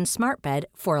Edition Smart Bed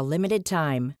for a limited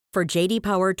time. For J.D.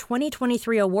 Power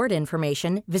 2023 award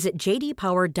information, visit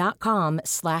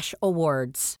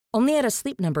jdpower.com/awards. Only at a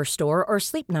Sleep Number store or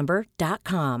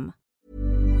sleepnumber.com.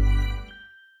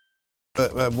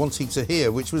 Wanting to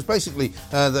hear, which was basically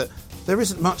that there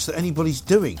isn't much that anybody's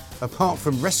doing apart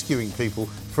from rescuing people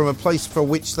from a place for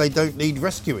which they don't need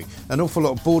rescuing. An awful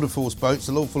lot of Border Force boats,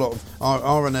 an awful lot of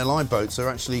RNLI boats are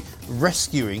actually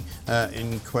rescuing,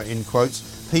 in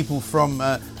quotes, people from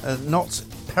not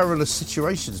perilous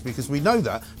situations, because we know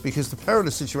that, because the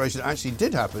perilous situation actually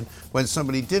did happen when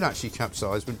somebody did actually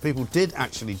capsize, when people did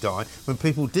actually die, when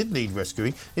people did need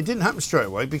rescuing. It didn't happen straight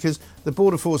away because the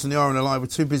Border Force and the RNLI were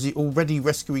too busy already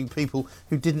rescuing people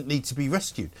who didn't need to be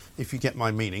rescued, if you get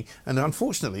my meaning. And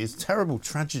unfortunately, it's a terrible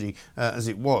tragedy as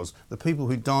it was. The people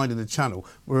who died in the Channel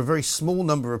were a very small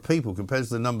number of people compared to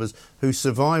the numbers who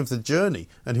survive the journey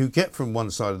and who get from one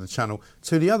side of the Channel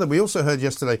to the other. We also heard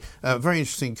yesterday a very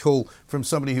interesting call from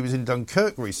somebody who was in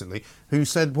Dunkirk recently, who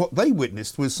said what they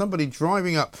witnessed was somebody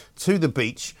driving up to the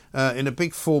beach in a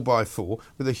big 4x4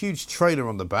 with a huge trailer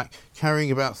on the back, carrying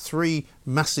about 3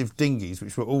 massive dinghies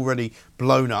which were already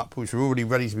blown up, which were already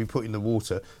ready to be put in the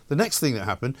water. The next thing that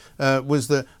happened was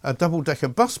that a double-decker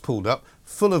bus pulled up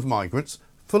full of migrants,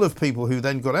 full of people who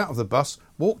then got out of the bus,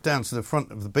 walked down to the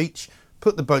front of the beach,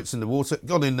 put the boats in the water,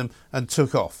 got in them and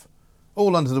took off.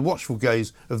 All under the watchful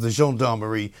gaze of the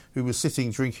gendarmerie, who were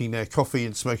sitting drinking their coffee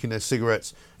and smoking their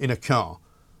cigarettes in a car.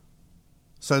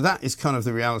 So that is kind of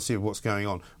the reality of what's going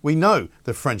on. We know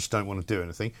the French don't want to do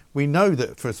anything. We know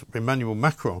that for Emmanuel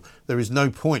Macron, there is no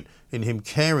point in him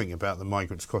caring about the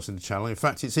migrants crossing the Channel. In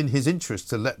fact, it's in his interest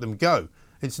to let them go.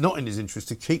 It's not in his interest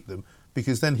to keep them,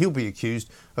 because then he'll be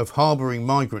accused of harbouring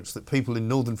migrants that people in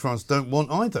northern France don't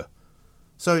want either.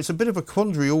 So it's a bit of a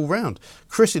quandary all round.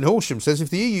 Chris in Horsham says, if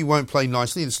the EU won't play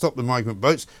nicely and stop the migrant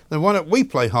boats, then why don't we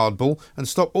play hardball and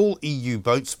stop all EU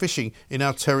boats fishing in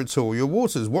our territorial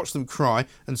waters? Watch them cry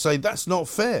and say, that's not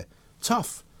fair.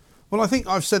 Tough. Well, I think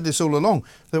I've said this all along,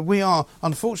 that we are,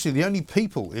 unfortunately, the only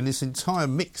people in this entire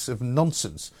mix of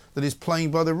nonsense that is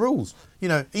playing by the rules. You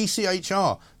know,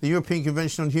 ECHR, the European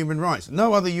Convention on Human Rights.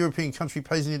 No other European country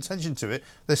pays any attention to it.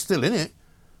 They're still in it,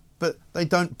 but they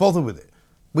don't bother with it.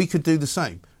 We could do the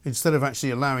same, instead of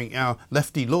actually allowing our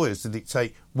lefty lawyers to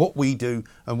dictate what we do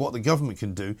and what the government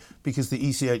can do, because the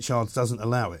ECHR doesn't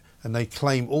allow it. And they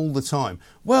claim all the time,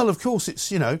 well, of course,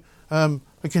 it's,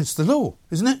 against the law,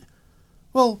 isn't it?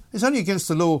 Well, it's only against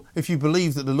the law if you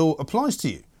believe that the law applies to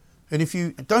you. And if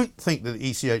you don't think that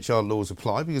the ECHR laws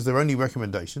apply, because they're only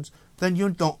recommendations, then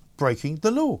you're not breaking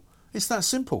the law. It's that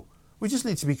simple. We just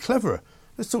need to be cleverer.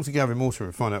 Let's talk to Gavin Mortimer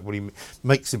and find out what he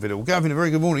makes of it all. Gavin, a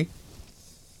very good morning.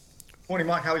 Morning,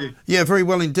 Mike. How are you? Yeah, very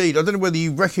well indeed. I don't know whether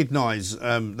you recognise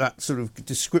that sort of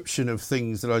description of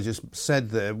things that I just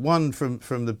said there. One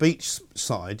from the beach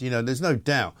side, there's no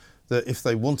doubt that if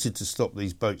they wanted to stop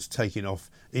these boats taking off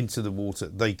into the water,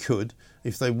 they could.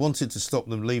 If they wanted to stop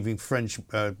them leaving French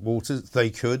waters, they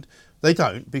could. They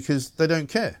don't, because they don't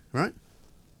care, right?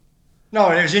 No,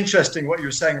 and it was interesting what you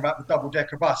were saying about the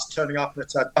double-decker bus turning up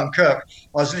at Dunkirk. I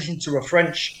was listening to a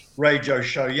French radio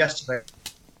show yesterday,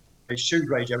 Sud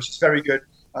Radio, which is very good.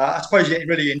 I suppose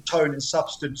really in tone and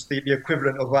substance, the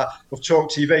equivalent of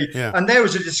Talk TV. Yeah. And there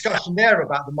was a discussion there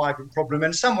about the migrant problem.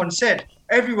 And someone said,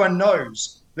 everyone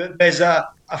knows that there's a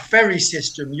ferry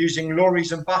system using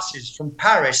lorries and buses from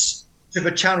Paris to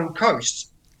the Channel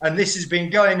coast. And this has been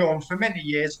going on for many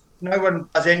years. No one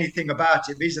does anything about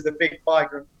it. These are the big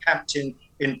migrant camps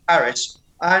in Paris.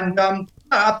 And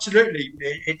absolutely,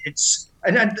 it's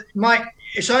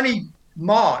only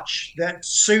March that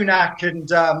Sunak and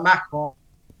Macron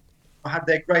had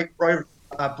their great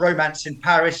bromance in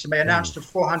Paris, and they announced a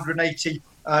 £480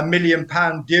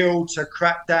 million deal to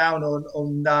crack down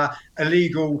on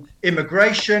illegal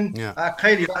immigration. Yeah.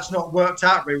 Clearly, that's not worked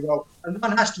out very well. And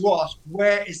one has to ask,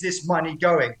 where is this money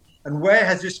going? And where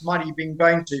has this money been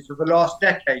going to for the last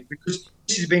decade? Because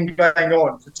this has been going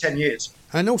on for 10 years.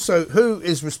 And also, who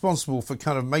is responsible for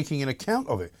kind of making an account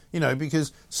of it?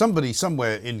 Because somebody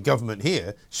somewhere in government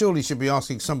here surely should be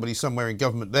asking somebody somewhere in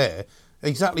government there,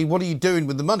 exactly what are you doing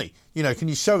with the money? Can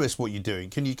you show us what you're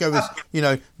doing? Can you go us,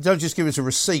 don't just give us a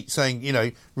receipt saying,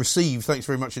 received, thanks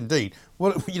very much indeed.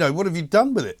 What have you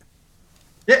done with it?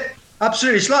 Yeah,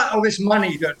 absolutely. It's like all this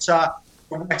money that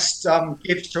the West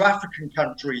gives to African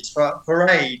countries for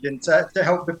aid and to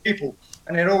help the people.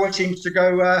 And it always seems to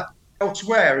go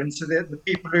elsewhere into the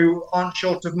people who aren't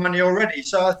short of money already.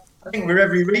 So I think we have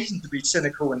every reason to be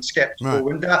cynical and sceptical.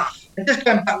 Right. And just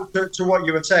going back to what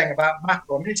you were saying about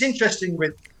Macron, it's interesting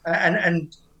with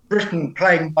and Britain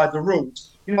playing by the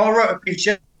rules. I wrote a piece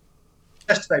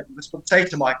yesterday with the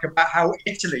Spectator, Mike, about how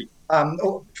Italy,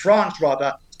 or France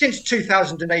rather, since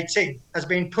 2018 has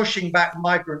been pushing back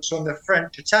migrants on the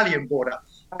French-Italian border.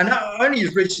 And only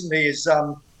as recently as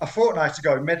a fortnight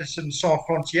ago, Médecins Sans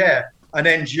Frontières, an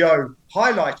NGO,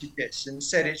 highlighted this and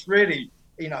said it's really,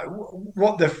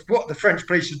 what the French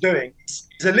police are doing is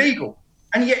illegal.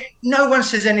 And yet no one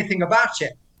says anything about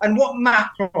it. And what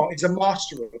Macron is a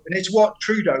master of, and it's what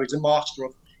Trudeau is a master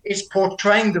of, is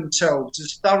portraying themselves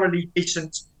as thoroughly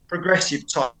decent, progressive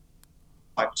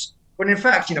types. When in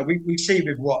fact, we see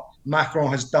with what Macron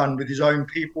has done with his own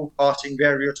people, passing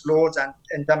various laws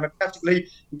and democratically.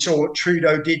 We saw what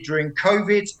Trudeau did during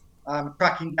COVID,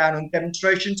 cracking down on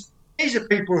demonstrations. These are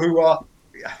people who are,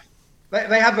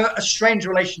 they have a strange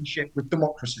relationship with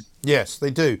democracy. Yes, they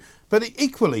do. But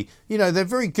equally, they're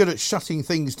very good at shutting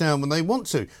things down when they want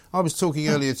to. I was talking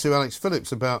earlier to Alex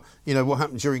Phillips about, what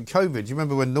happened during COVID. Do you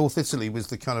remember when North Italy was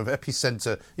the kind of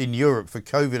epicentre in Europe for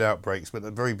COVID outbreaks at the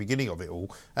very beginning of it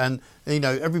all? And,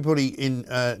 everybody in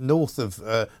north of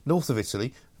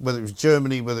Italy, whether it was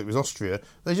Germany, whether it was Austria,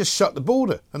 they just shut the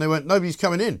border and they went, nobody's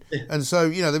coming in. Yeah. And so,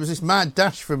 there was this mad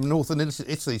dash from northern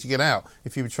Italy to get out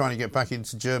if you were trying to get back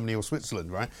into Germany or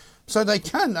Switzerland, right? So they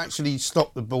can actually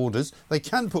stop the borders. They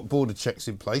can put border checks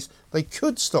in place. They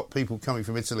could stop people coming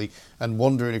from Italy and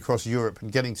wandering across Europe and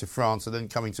getting to France and then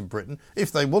coming to Britain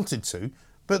if they wanted to,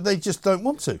 but they just don't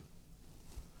want to.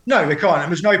 No, they can't.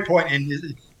 And there's no point in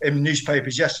in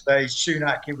newspapers yesterday,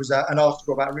 Sunak, it was an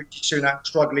article about Rishi Sunak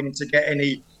struggling to get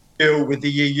any deal with the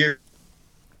EU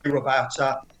about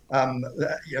to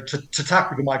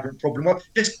tackle the migrant problem. Well,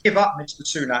 just give up, Mr.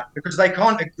 Sunak, because they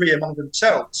can't agree among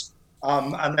themselves,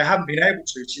 and they haven't been able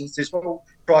to since this whole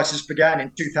crisis began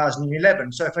in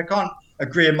 2011. So if they can't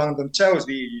agree among themselves,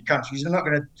 the EU countries, they're not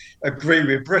going to agree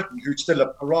with Britain, who's still a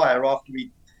pariah after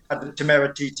we had the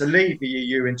temerity to leave the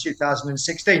EU in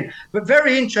 2016. But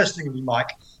very interestingly,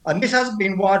 Mike, and this hasn't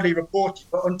been widely reported,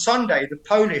 but on Sunday, the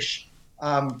Polish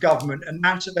government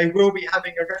announced that they will be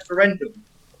having a referendum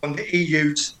on the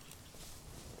EU's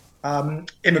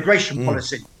immigration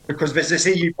policy, because there's this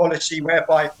EU policy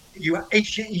whereby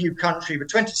each EU country with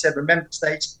 27 member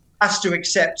states has to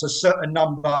accept a certain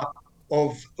number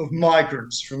of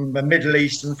migrants from the Middle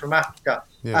East and from Africa.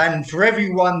 Yeah. And for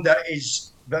everyone that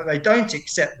they don't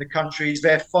accept the countries,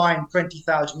 they're fined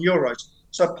 €20,000.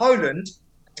 So Poland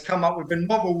has come up with a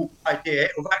novel idea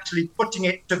of actually putting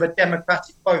it to the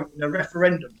democratic vote in a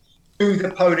referendum. Do the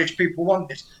Polish people want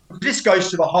this? This goes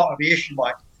to the heart of the issue,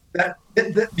 Mike, that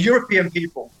the European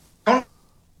people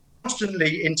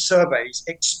constantly in surveys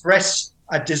express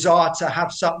a desire to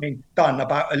have something done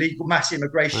about illegal mass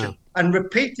immigration. And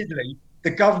repeatedly,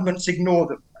 the governments ignore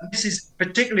them. And this is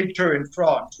particularly true in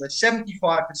France, where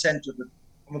 75% of the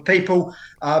people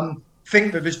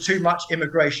think that there's too much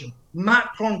immigration.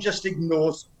 Macron just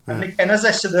ignores. And again, as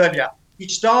I said earlier, he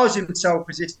stars himself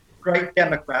as this great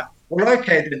Democrat. Well,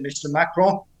 okay then, Mr.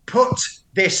 Macron, put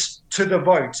this to the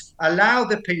vote. Allow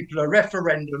the people a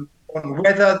referendum on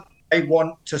whether they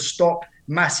want to stop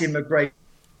mass immigration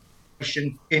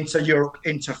into Europe,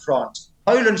 into France.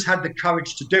 Poland's had the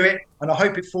courage to do it, and I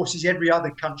hope it forces every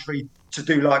other country to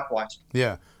do likewise.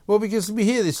 Yeah. Well, because we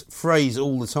hear this phrase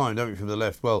all the time, don't we, from the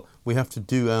left? Well, we have to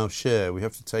do our share. We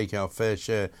have to take our fair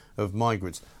share of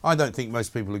migrants. I don't think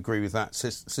most people agree with that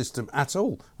system at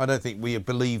all. I don't think we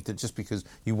believe that just because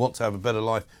you want to have a better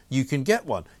life, you can get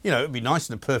one. You know, it would be nice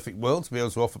in a perfect world to be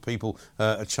able to offer people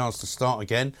a chance to start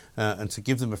again and to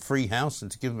give them a free house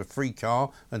and to give them a free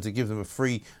car and to give them a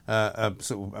free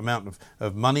sort of amount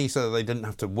of money so that they didn't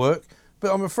have to work.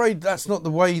 But I'm afraid that's not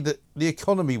the way that the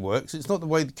economy works. It's not the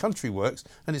way the country works.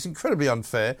 And it's incredibly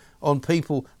unfair on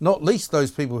people, not least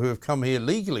those people who have come here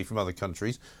legally from other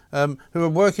countries, who are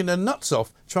working their nuts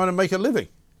off trying to make a living.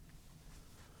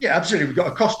 Yeah, absolutely. We've got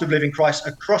a cost of living crisis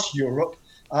across Europe.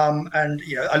 And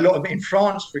you know, a lot of in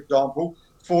France, for example,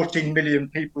 14 million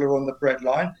people are on the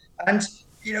breadline. And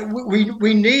you know,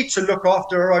 we need to look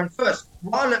after our own first,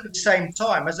 while at the same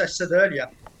time, as I said earlier,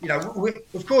 you know,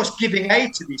 of course, giving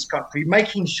aid to these countries,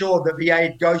 making sure that the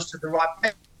aid goes to the right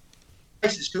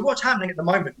places. Because what's happening at the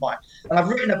moment, Mike, and I've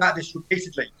written about this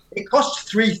repeatedly, it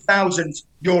costs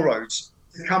 €3,000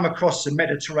 to come across the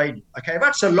Mediterranean. Okay,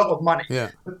 that's a lot of money.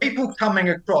 Yeah. The people coming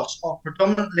across are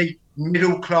predominantly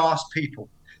middle-class people.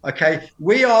 Okay,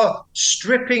 we are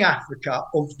stripping Africa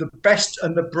of the best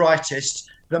and the brightest.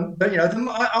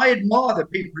 I admire the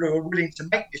people who are willing to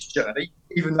make this journey,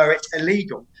 even though it's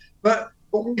illegal. But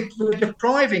we're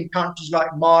depriving countries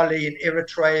like Mali and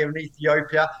Eritrea and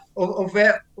Ethiopia of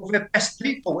their best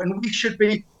people, and we should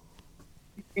be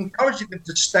encouraging them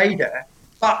to stay there,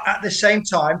 but at the same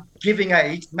time giving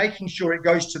aid, making sure it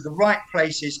goes to the right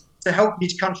places to help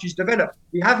these countries develop.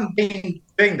 We haven't been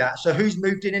doing that, so who's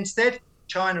moved in instead?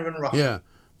 China and Russia. Yeah.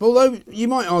 Although you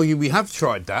might argue we have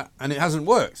tried that and it hasn't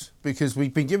worked, because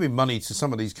we've been giving money to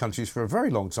some of these countries for a very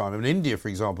long time. I mean, India, for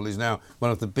example, is now one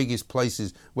of the biggest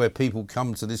places where people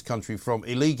come to this country from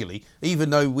illegally, even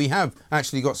though we have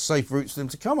actually got safe routes for them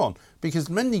to come on.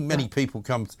 Because many people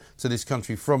come to this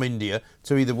country from India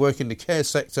to either work in the care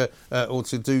sector or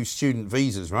to do student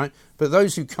visas, right? But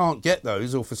those who can't get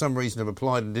those, or for some reason have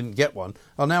applied and didn't get one,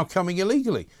 are now coming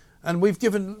illegally. And we've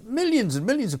given millions and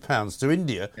millions of pounds to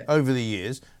India over the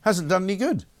years. Hasn't done any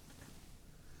good.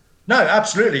 No,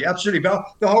 absolutely. But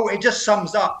it just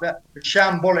sums up the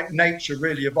shambolic nature,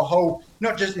 really, of the whole,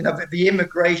 not just the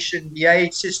immigration, the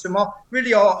aid system,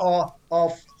 really our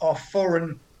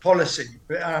foreign policy.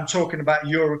 And I'm talking about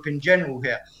Europe in general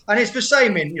here. And it's the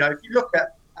same if you look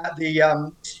at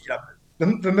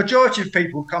the majority of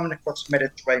people coming across the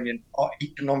Mediterranean are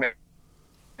economic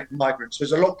migrants.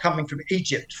 There's a lot coming from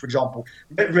Egypt, for example,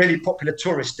 a really popular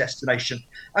tourist destination.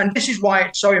 And this is why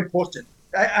it's so important.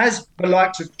 As the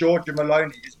likes of Giorgia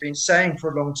Meloni has been saying for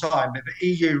a long time, that the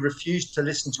EU refused to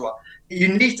listen to her. You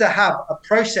need to have a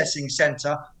processing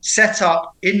centre set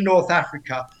up in North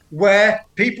Africa where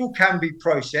people can be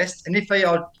processed, and if they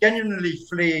are genuinely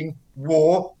fleeing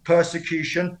war,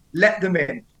 persecution, let them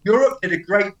in. Europe did a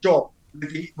great job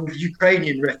with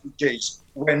Ukrainian refugees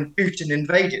when Putin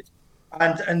invaded.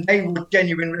 And they were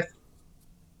genuine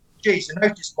refugees. And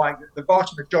notice, Mike, that the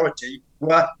vast majority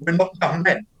were not young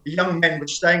men. The young men were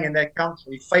staying in their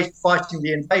country, fighting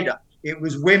the invader. It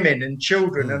was women and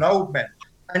children and old men.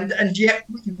 And yet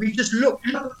we just look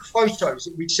at the photos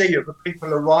that we see of the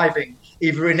people arriving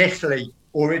either in Italy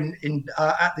or in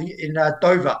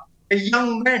Dover. They're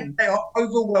young men. They are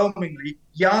overwhelmingly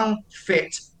young,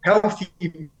 fit,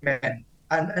 healthy men.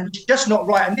 And it's just not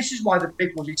right. And this is why the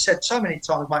people, we've said so many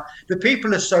times, Mike, the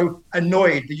people are so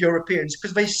annoyed, the Europeans,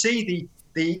 because they see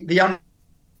the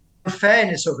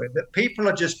unfairness of it, that people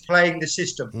are just playing the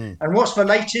system. And what's the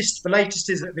latest? The latest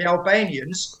is that the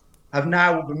Albanians have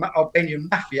now, the Albanian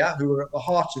mafia, who are at the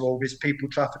heart of all this people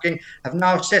trafficking, have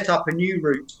now set up a new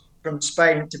route from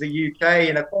Spain to the UK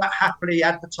and are quite happily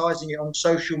advertising it on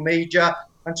social media.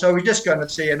 And so we're just going to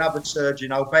see another surge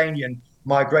in Albanian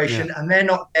migration. And they're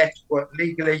not there to work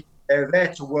legally. They're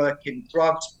there to work in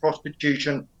drugs,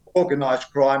 prostitution,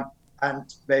 organised crime,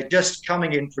 and they're just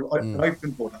coming in through an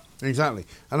open border. Exactly.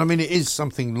 And I mean, it is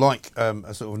something like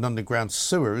a sort of an underground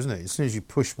sewer, isn't it? As soon as you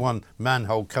push one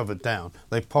manhole cover down,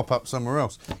 they pop up somewhere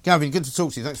else. Gavin, good to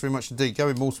talk to you. Thanks very much indeed.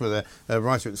 Gavin Mortimer there,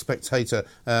 writer at The Spectator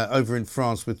over in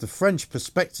France with the French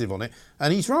perspective on it.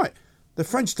 And he's right. The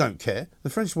French don't care. The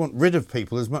French want rid of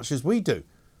people as much as we do.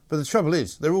 But the trouble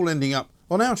is, they're all ending up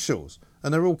on our shores.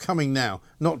 And they're all coming now,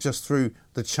 not just through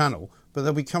the Channel, but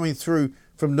they'll be coming through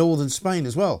from northern Spain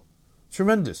as well.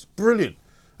 Tremendous. Brilliant.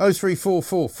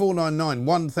 0344 499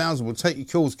 1000. We'll take your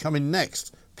calls coming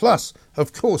next. Plus,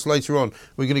 of course, later on,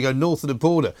 we're going to go north of the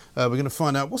border. We're going to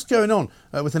find out what's going on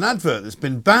with an advert that's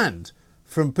been banned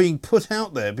from being put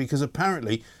out there because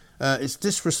apparently it's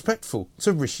disrespectful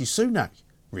to Rishi Sunak.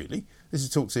 Really? This is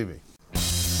Talk TV.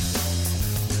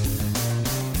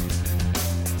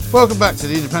 Welcome back to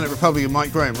the Independent Republican,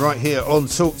 Mike Graham, right here on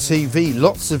Talk TV.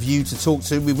 Lots of you to talk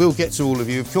to. We will get to all of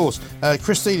you, of course.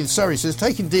 Christine in Surrey says,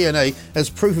 taking DNA as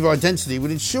proof of identity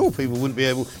would ensure people wouldn't be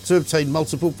able to obtain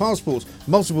multiple passports,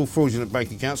 multiple fraudulent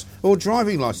bank accounts or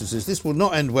driving licences. This will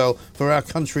not end well for our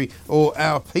country or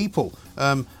our people.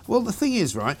 Well, the thing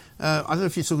is, right, I don't know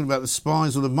if you're talking about the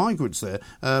spies or the migrants there,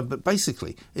 but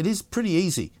basically it is pretty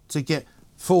easy to get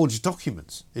forged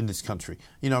documents in this country.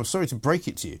 You know, I'm sorry to break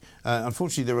it to you.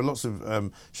 Unfortunately, there are lots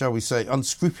of, shall we say,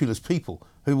 unscrupulous people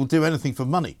who will do anything for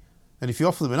money. And if you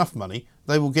offer them enough money,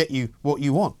 they will get you what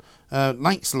you want.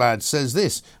 Lanks Lad says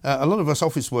this, a lot of us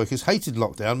office workers hated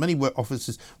lockdown. Many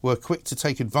offices were quick to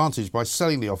take advantage by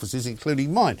selling the offices,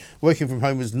 including mine. Working from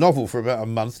home was novel for about a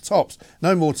month tops.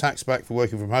 No more tax back for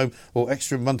working from home or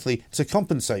extra monthly to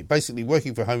compensate. Basically,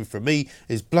 working from home for me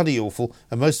is bloody awful,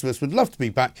 and most of us would love to be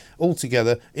back all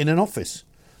together in an office.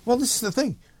 Well, this is the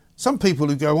thing. Some people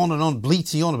who go on and on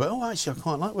bleating on about, oh, actually, I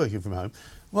quite like working from home.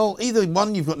 Well, either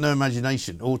one, you've got no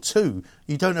imagination, or two,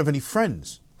 you don't have any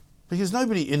friends. Because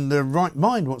nobody in their right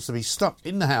mind wants to be stuck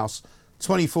in the house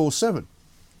 24/7,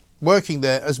 working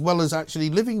there as well as actually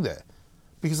living there.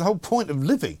 Because the whole point of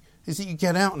living is that you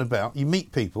get out and about, you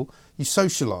meet people, you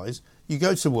socialise, you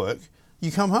go to work,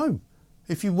 you come home.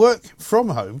 If you work from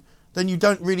home, then you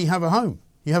don't really have a home.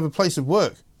 You have a place of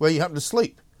work where you happen to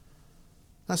sleep.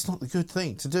 That's not the good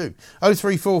thing to do.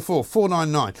 0344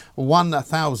 499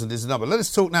 1000 is the number. Let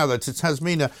us talk now, though, to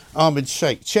Tasmina Ahmed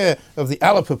Sheikh, chair of the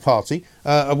Alapa Party,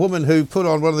 a woman who put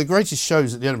on one of the greatest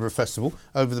shows at the Edinburgh Festival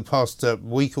over the past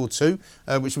week or two,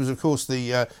 which was, of course,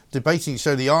 the debating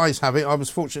show The Eyes Have It. I was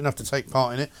fortunate enough to take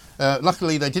part in it.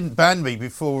 Luckily, they didn't ban me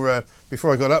before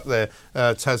I got up there,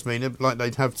 Tasmina, like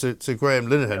they'd have to Graham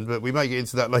Linehan, but we may get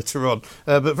into that later on.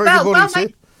 But very good morning to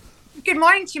you. Good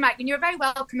morning to you, Mike, and you're a very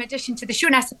welcome addition to the show.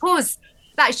 And I suppose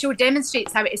that show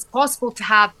demonstrates how it is possible to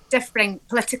have differing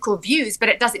political views, but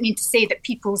it doesn't mean to say that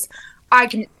people's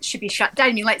argument should be shut down.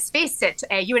 I mean, let's face it,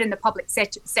 you were in the public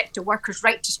sector workers'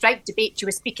 right to strike debate. You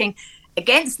were speaking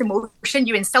against the motion.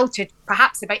 You insulted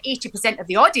perhaps about 80% of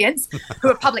the audience who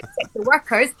are public sector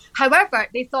workers. However,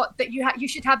 they thought that you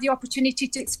should have the opportunity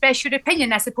to express your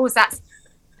opinion. I suppose that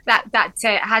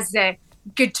has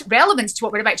good relevance to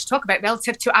what we're about to talk about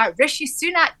relative to our Rishi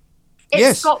Sunak.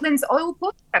 It's Scotland's oil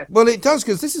poster. Well, it does,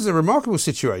 because this is a remarkable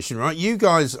situation, right? You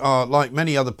guys are, like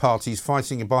many other parties,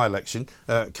 fighting a by-election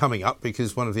coming up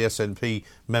because one of the SNP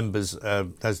members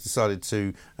has decided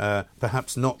to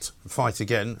perhaps not fight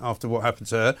again after what happened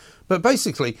to her. But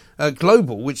basically,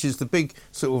 Global, which is the big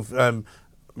sort of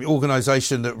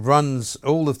organisation that runs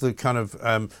all of the kind of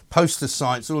poster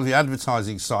sites, all of the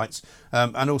advertising sites,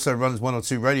 and also runs one or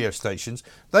two radio stations,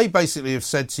 they basically have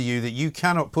said to you that you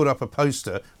cannot put up a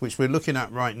poster, which we're looking at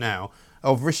right now,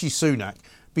 of Rishi Sunak,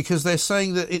 because they're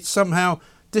saying that it's somehow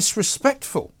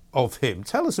disrespectful of him.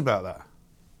 Tell us about that.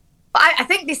 I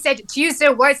think they said, to use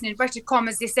their words in inverted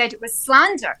commas, they said it was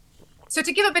slander. So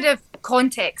to give a bit of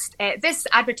context, this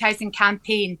advertising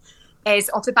campaign is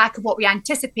off the back of what we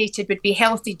anticipated would be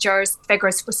healthy JERS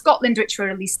figures for Scotland, which were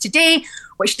released today,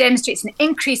 which demonstrates an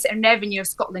increase in revenue of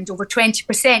Scotland over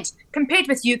 20%, compared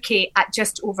with UK at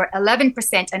just over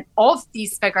 11%. And of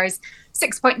these figures,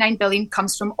 6.9 billion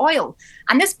comes from oil.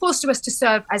 And this poster was to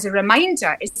serve as a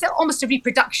reminder. It's almost a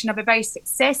reproduction of a very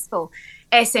successful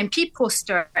SNP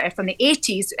poster from the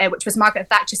 80s, which was Margaret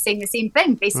Thatcher saying the same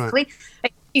thing, basically.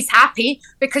 Right. She's happy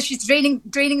because she's draining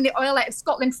the oil out of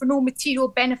Scotland for no material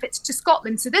benefits to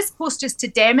Scotland. So this poster is to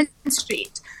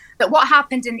demonstrate that what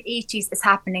happened in the 80s is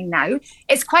happening now.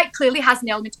 It quite clearly has an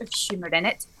element of humour in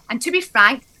it. And to be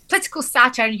frank, political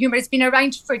satire and humour has been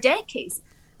around for decades.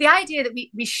 The idea that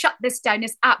we shut this down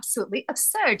is absolutely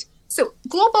absurd. So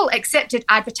Global accepted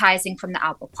advertising from the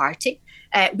Alba Party.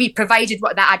 We provided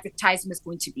what that advertising was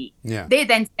going to be. Yeah. They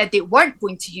then said they weren't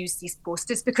going to use these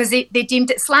posters because they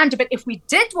deemed it slander. But if we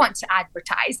did want to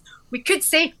advertise, we could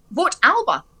say, vote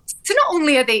Alba. So not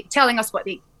only are they telling us what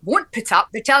they won't put up,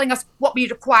 they're telling us what we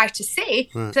require to say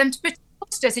for them to put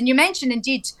posters. And you mentioned,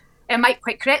 indeed, Mike,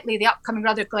 quite correctly, the upcoming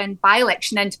Rutherglen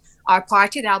by-election, and our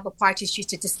party, the Alba Party, is due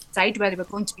to decide whether we're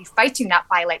going to be fighting that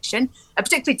by-election, a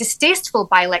particularly distasteful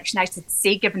by-election, I should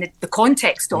say, given the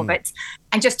context of it,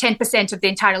 and just 10% of the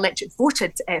entire electorate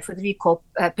voted for the recall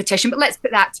petition. But let's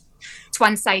put that to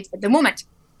one side at the moment.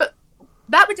 But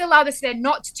that would allow us then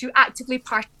not to actively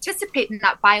participate in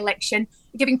that by-election,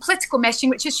 giving political messaging,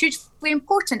 which is hugely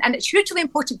important. And it's hugely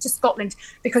important to Scotland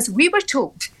because we were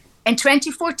told in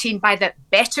 2014 by the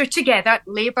Better Together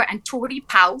Labour and Tory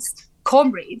pals,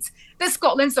 comrades, that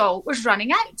Scotland's oil was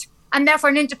running out, and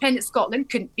therefore an independent Scotland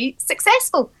couldn't be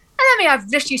successful. And then we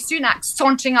have Rishi Sunak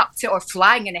sauntering up to, or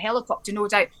flying in a helicopter, no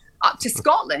doubt, up to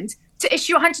Scotland to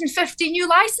issue 150 new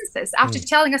licences after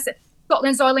telling us that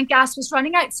Scotland's oil and gas was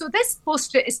running out. So this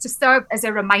poster is to serve as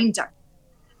a reminder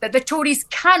that the Tories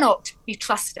cannot be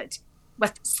trusted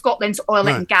with Scotland's oil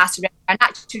and gas and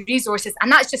natural resources.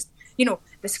 And that's just,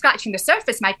 the scratching the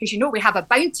surface, Mike, because we have a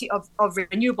bounty of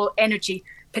renewable energy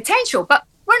potential. But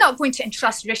we're not going to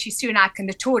entrust Rishi Sunak and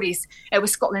the Tories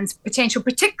with Scotland's potential,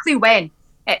 particularly when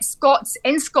Scots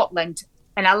in Scotland,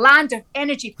 in a land of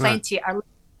energy plenty, are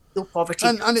low poverty.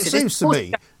 And it seems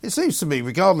to me,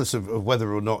 regardless of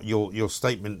whether or not your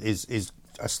statement is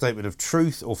a statement of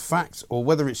truth or fact, or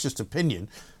whether it's just opinion,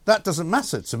 that doesn't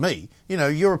matter to me.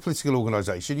 You're a political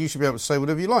organisation. You should be able to say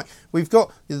whatever you like. We've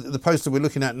got the poster we're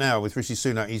looking at now with Rishi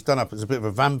Sunak. He's done up as a bit of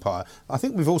a vampire. I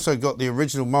think we've also got the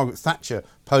original Margaret Thatcher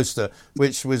poster,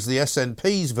 which was the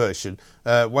SNP's version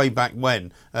way back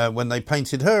when they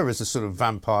painted her as a sort of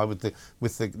vampire with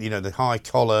the high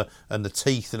collar and the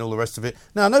teeth and all the rest of it.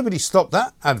 Now, nobody stopped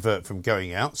that advert from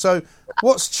going out. So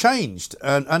what's changed?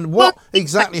 And what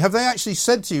exactly have they actually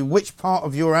said to you? Which part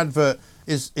of your advert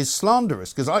is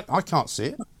slanderous? Because I can't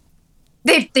see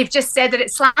it. They've just said that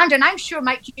it's slander, and I'm sure,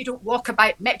 Mike, you don't walk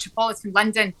about metropolitan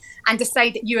London and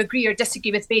decide that you agree or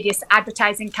disagree with various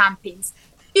advertising campaigns.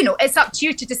 It's up to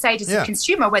you to decide as a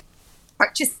consumer whether to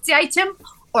purchase the item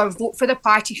or vote for the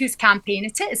party whose campaign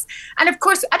it is. And of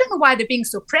course, I don't know why they're being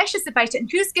so precious about it,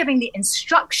 and who's giving the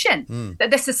instruction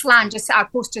that this is slander, so our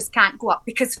posters can't go up.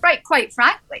 Because quite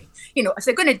frankly, if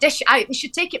they're going to dish it out, they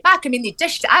should take it back. I mean, they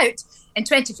dished it out in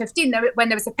 2015 when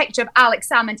there was a picture of Alex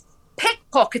Salmond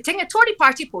pickpocketing a Tory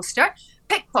party poster,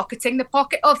 pickpocketing the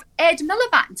pocket of Ed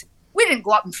Miliband. We didn't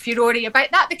go up in furore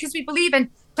about that because we believe in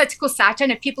political satire,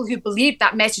 and if people who believed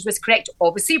that message was correct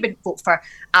obviously would vote for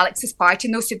Alex's party,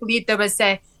 and those who believed it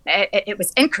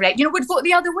was incorrect, would vote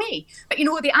the other way. But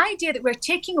the idea that we're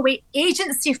taking away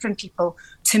agency from people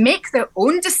to make their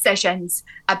own decisions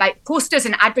about posters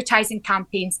and advertising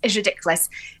campaigns is ridiculous.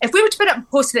 If we were to put up a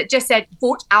poster that just said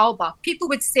vote Alba, people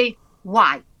would say,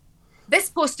 why? This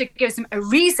poster gives them a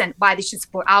reason why they should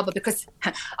support Alba, because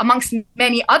amongst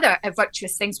many other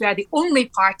virtuous things, we are the only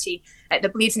party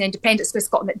that believes in independence for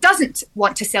Scotland, that doesn't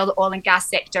want to sell the oil and gas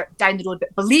sector down the road,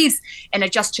 but believes in a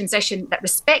just transition that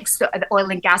respects the oil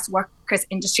and gas workers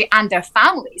industry and their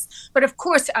families. But of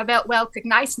course, are well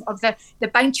cognizant of the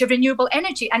bounty of renewable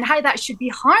energy and how that should be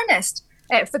harnessed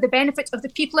for the benefit of the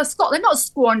people of Scotland, not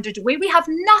squandered away. We have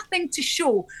nothing to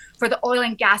show for the oil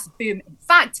and gas boom. In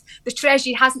fact, the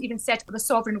Treasury hasn't even set up a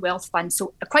sovereign wealth fund.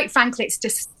 So quite frankly, it's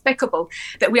despicable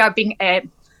that we are being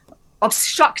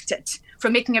obstructed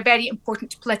from making a very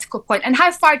important political point. And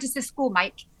how far does this go,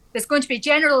 Mike? There's going to be a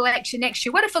general election next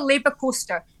year. What if a Labour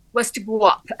poster was to go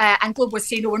up and Globe was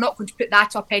saying, no, we're not going to put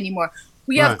that up anymore?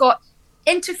 We have got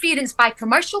interference by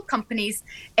commercial companies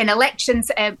in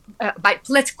elections, by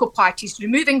political parties,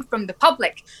 removing from the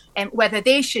public whether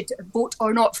they should vote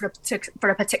or not for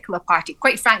a particular party.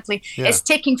 Quite frankly, it's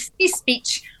taking free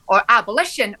speech or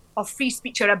abolition of free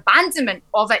speech or abandonment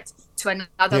of it to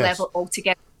another level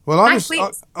altogether. Well,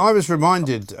 I was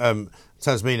reminded,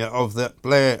 Tasmina, of that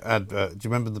Blair advert. Do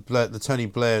you remember the Tony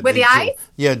Blair? With the eyes?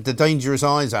 Yeah, the Dangerous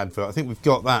Eyes advert. I think we've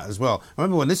got that as well. I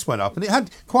remember when this went up, and it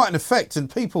had quite an effect,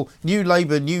 and people knew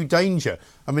Labour, knew danger.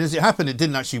 I mean, as it happened, it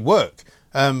didn't actually work,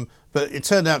 but it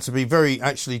turned out to be very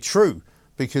actually true,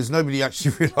 because nobody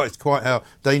actually realised quite how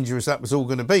dangerous that was all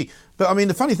going to be. But, I mean,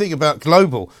 the funny thing about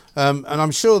Global, and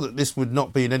I'm sure that this would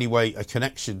not be in any way a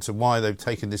connection to why they've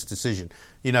taken this decision.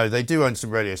 You know, they do own some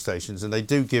radio stations, and they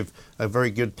do give a very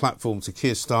good platform to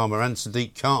Keir Starmer and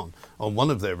Sadiq Khan on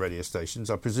one of their radio stations.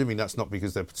 I'm presuming that's not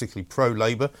because they're particularly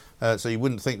pro-Labour, so you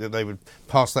wouldn't think that they would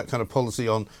pass that kind of policy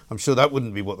on. I'm sure that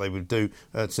wouldn't be what they would do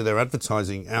to their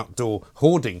advertising outdoor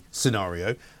hoarding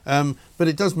scenario. But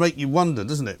it does make you wonder,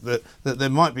 doesn't it, that there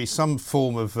might be some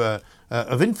form of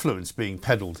influence being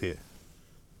peddled here.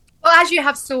 Well, as you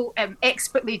have so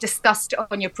expertly discussed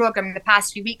on your programme in the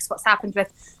past few weeks, what's happened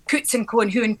with Coots and Co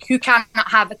and who cannot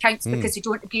have accounts because they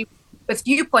don't agree with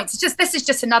viewpoints. This is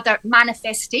just another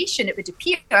manifestation, it would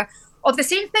appear, of the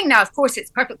same thing. Now, of course,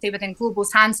 it's perfectly within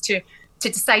Global's hands to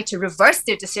decide to reverse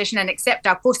their decision and accept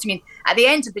our post. I mean, at the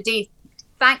end of the day,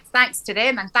 thanks to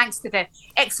them and thanks to the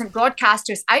excellent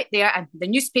broadcasters out there and the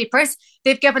newspapers,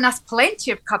 they've given us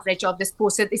plenty of coverage of this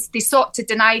post. So they sought to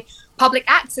deny public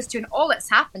access to, and all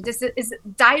that's happened is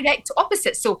direct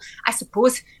opposite. So I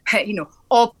suppose,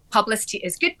 all publicity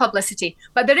is good publicity.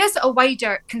 But there is a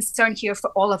wider concern here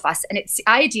for all of us, and it's the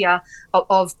idea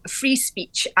of free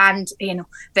speech and,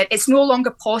 that it's no longer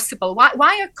possible.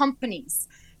 Why are companies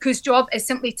whose job is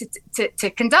simply to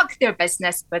conduct their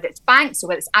business, whether it's banks or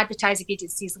whether it's advertising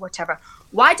agencies or whatever,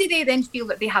 why do they then feel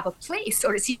that they have a place,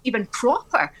 or it's even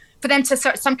proper for them to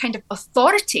assert some kind of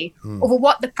authority over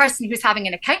what the person who's having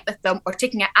an account with them or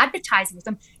taking out advertising with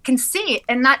them can say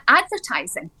in that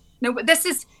advertising? Now, this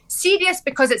is serious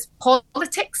because it's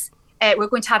politics. We're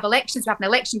going to have elections. We have an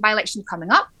election by-election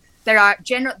coming up.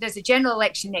 There's a general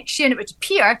election next year, and it would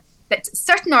appear that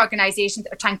certain organisations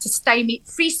are trying to stymie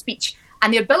free speech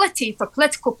and the ability for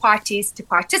political parties to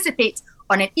participate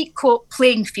on an equal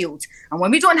playing field. And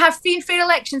when we don't have free and fair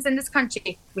elections in this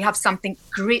country, we have something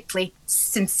greatly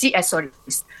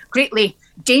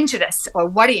dangerous or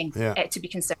worrying to be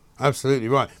considered. Absolutely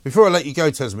right. Before I let you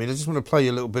go, Tasmina, I just want to play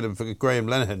you a little bit of Graham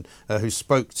Lenihan, who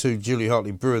spoke to Julie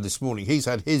Hartley-Brewer this morning. He's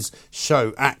had his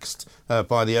show axed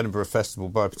by the Edinburgh Festival,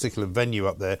 by a particular venue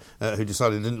up there, who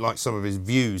decided they didn't like some of his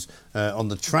views on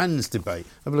the trans debate.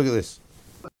 Have a look at this.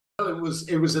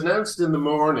 It was announced in the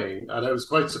morning, and I was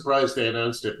quite surprised they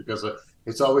announced it, because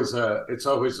it's always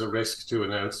a risk to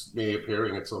announce me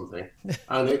appearing at something,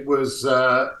 and it was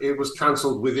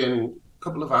cancelled within a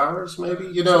couple of hours, maybe.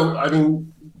 I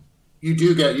mean, you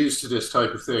do get used to this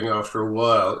type of thing after a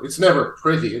while. It's never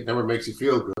pretty; it never makes you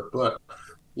feel good, but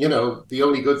the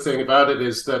only good thing about it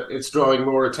is that it's drawing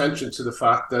more attention to the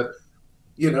fact that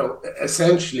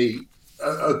essentially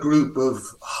a group of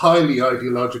highly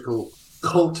ideological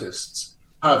cultists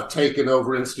have taken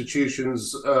over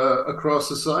institutions across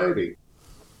society.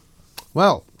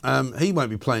 Well, he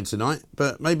won't be playing tonight,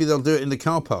 but maybe they'll do it in the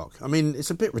car park. I mean, it's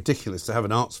a bit ridiculous to have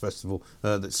an arts festival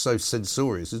that's so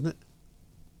censorious, isn't it?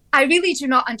 I really do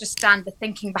not understand the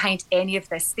thinking behind any of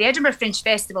this. The Edinburgh Fringe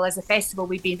Festival is a festival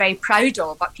we've been very proud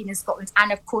of up here in Scotland,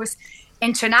 and of course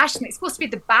internationally. It's supposed to be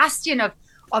the bastion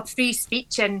of free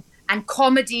speech and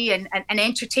comedy and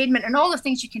entertainment and all the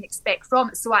things you can expect from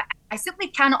it. So I simply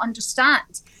cannot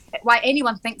understand why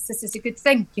anyone thinks this is a good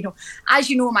thing. As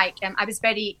you know, Mike, I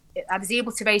was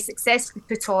able to very successfully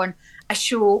put on a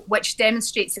show which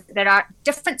demonstrates that there are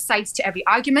different sides to every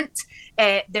argument.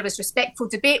 There was respectful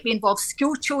debate. We involved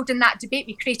school children in that debate.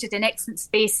 We created an excellent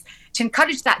space to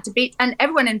encourage that debate, and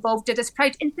everyone involved did us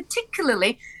proud, and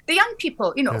particularly the young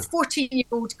people.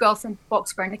 14-year-old girl from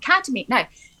Boxburn Academy. Now,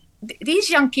 these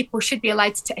young people should be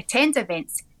allowed to attend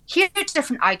events, hear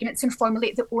different arguments and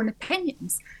formulate their own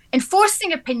opinions.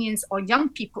 Enforcing opinions on young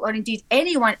people, or indeed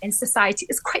anyone in society,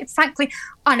 is quite frankly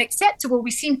unacceptable.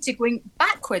 We seem to be going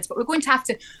backwards, but we're going to have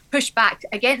to push back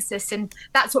against this, and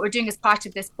that's what we're doing as part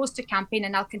of this poster campaign,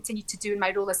 and I'll continue to do in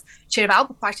my role as chair of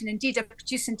Alba Party and indeed a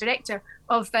producer and director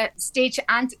of stage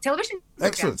and television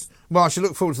programs. Excellent. Well, I should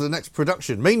look forward to the next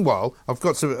production. Meanwhile, I've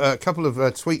got a couple of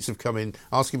tweets have come in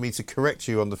asking me to correct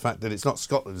you on the fact that it's not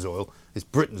Scotland's oil, it's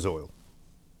Britain's oil.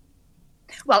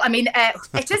 Well, I mean,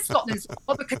 it is Scotland's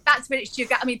oil because that's where it's due.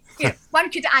 I mean,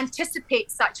 one could anticipate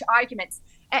such arguments.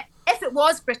 if it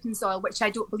was Britain's oil, which I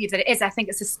don't believe that it is, I think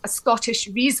it's a Scottish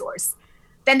resource,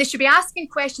 then they should be asking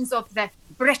questions of the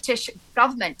British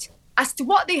government as to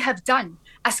what they have done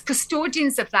as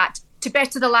custodians of that to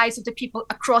better the lives of the people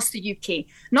across the UK.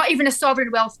 Not even a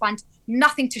sovereign wealth fund,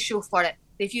 nothing to show for it.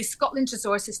 They've used Scotland's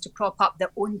resources to prop up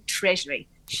their own treasury.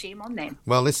 Shame on them.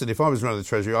 Well, listen, if I was running the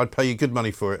Treasury, I'd pay you good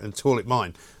money for it and call it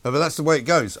mine. But that's the way it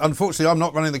goes. Unfortunately, I'm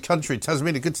not running the country.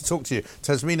 Tasmina, good to talk to you.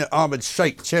 Tasmina Ahmed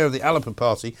Sheikh, chair of the Alapa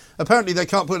Party. Apparently, they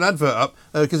can't put an advert up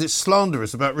because it's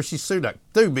slanderous about Rishi Sunak.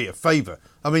 Do me a favour.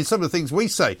 I mean, some of the things we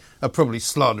say are probably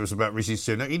slanderous about Rishi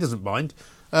Sunak. He doesn't mind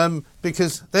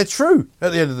because they're true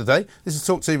at the end of the day. This is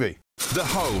Talk TV. The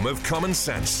home of common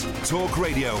sense. Talk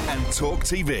Radio and Talk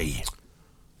TV.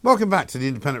 Welcome back to the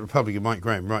Independent Republican, Mike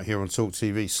Graham, right here on Talk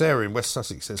TV. Sarah in West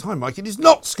Sussex says, "Hi, Mike, it is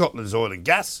not Scotland's oil and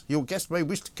gas. Your guest may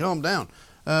wish to calm down."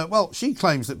 Well, she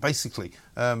claims that basically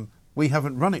we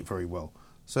haven't run it very well.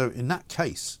 So in that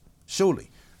case, surely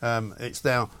it's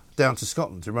now down to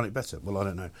Scotland to run it better. Well, I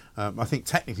don't know. I think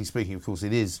technically speaking, of course,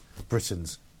 it is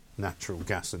Britain's natural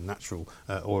gas and natural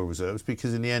oil reserves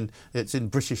because in the end it's in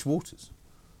British waters.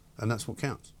 And that's what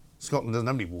counts. Scotland doesn't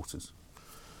have any waters.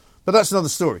 But that's another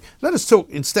story. Let us talk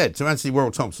instead to Anthony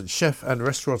Worrell-Thompson, chef and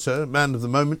restaurateur, man of the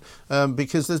moment,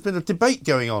 because there's been a debate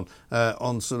going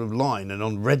on sort of line and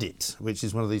on Reddit, which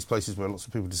is one of these places where lots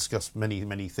of people discuss many,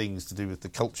 many things to do with the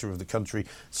culture of the country.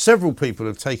 Several people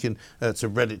have taken to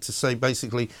Reddit to say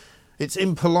basically it's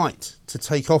impolite to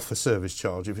take off a service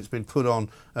charge if it's been put on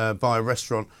by a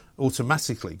restaurant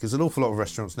automatically, because an awful lot of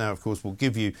restaurants now, of course, will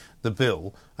give you the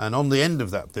bill, and on the end of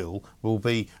that bill will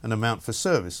be an amount for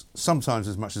service, sometimes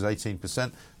as much as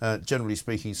 18%, generally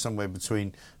speaking, somewhere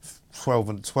between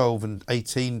 12 and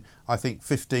 18, I think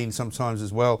 15 sometimes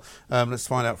as well. Let's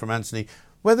find out from Anthony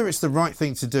whether it's the right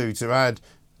thing to do to add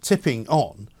tipping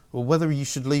on, or whether you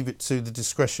should leave it to the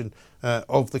discretion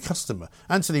of the customer.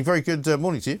 Anthony, very good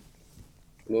morning to you.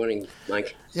 Morning,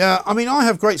 Mike. Yeah, I mean, I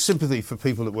have great sympathy for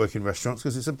people that work in restaurants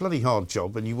because it's a bloody hard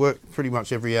job and you work pretty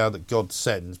much every hour that God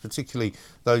sends, particularly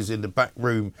those in the back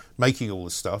room making all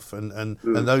the stuff and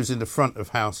those in the front of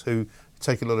house who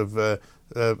take a lot of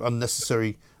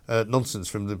unnecessary nonsense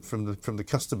from the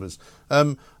customers.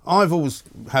 I've always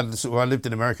had I lived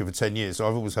in America for 10 years, so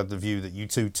I've always had the view that you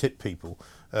do tip people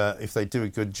if they do a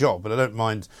good job, but I don't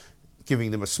mind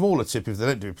giving them a smaller tip if they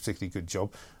don't do a particularly good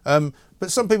job.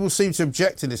 But some people seem to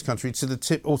object in this country to the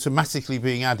tip automatically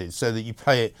being added so that you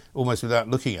pay it almost without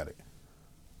looking at it.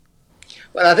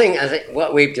 Well, I think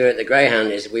what we do at the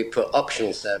Greyhound is we put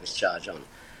optional service charge on.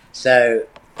 So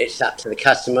it's up to the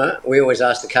customer. We always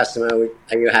ask the customer,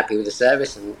 are you happy with the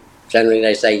service? And generally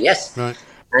they say yes. Right.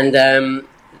 And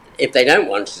if they don't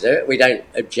want to do it, we don't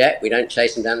object. We don't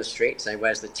chase them down the street and say,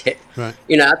 where's the tip? Right.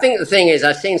 You know, I think the thing is,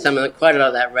 I've seen quite a lot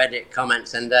of that Reddit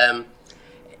comments, and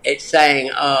it's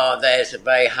saying, oh, there's a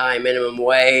very high minimum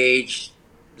wage.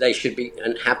 They should be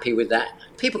unhappy with that.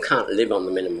 People can't live on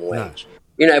the minimum wage. No.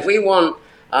 You know, if we want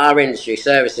our industry,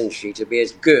 service industry, to be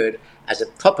as good as a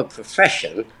proper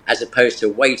profession, as opposed to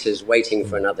waiters waiting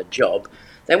for another job,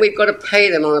 then we've got to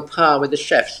pay them on a par with the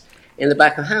chefs in the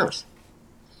back of house.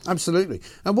 Absolutely.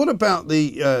 And what about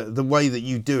the way that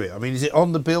you do it? I mean, is it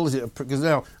on the bill? Is it because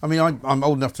now? I mean, I'm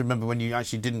old enough to remember when you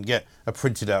actually didn't get a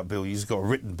printed out bill; you just got a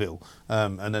written bill,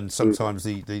 and then sometimes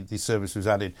the service was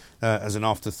added as an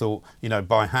afterthought, you know,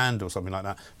 by hand or something like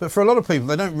that. But for a lot of people,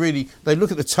 they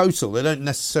look at the total; they don't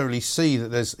necessarily see that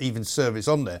there's even service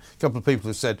on there. A couple of people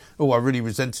have said, "Oh, I really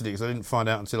resented it because I didn't find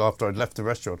out until after I'd left the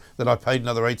restaurant that I paid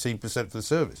another 18% for the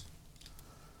service."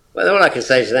 Well, all I can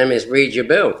say to them is read your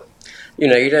bill. You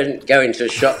know, you don't go into a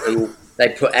shop and they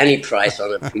put any price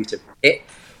on a piece of kit.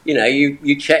 You know,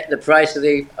 you check the price of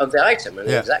the item, and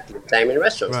it's exactly the same in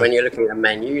restaurants. Right. When you're looking at a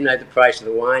menu, you know the price of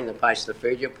the wine, the price of the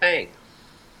food you're paying.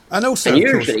 And also,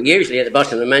 usually at the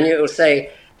bottom of the menu, it will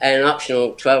say an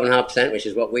optional 12.5%, which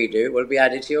is what we do, will be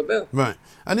added to your bill. Right.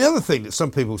 And the other thing that some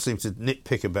people seem to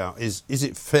nitpick about is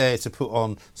it fair to put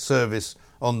on service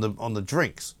on the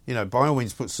drinks? You know, by all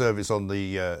means put service on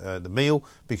the meal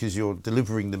because you're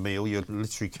delivering the meal, you're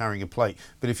literally carrying a plate.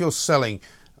 But if you're selling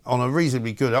on a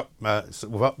reasonably good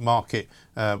upmarket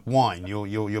wine,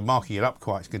 you're marking it up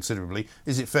quite considerably.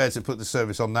 Is it fair to put the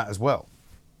service on that as well?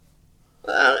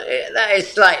 Well, that is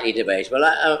slightly debatable.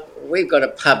 We've got a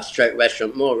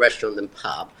pub/restaurant, more restaurant than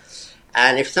pub.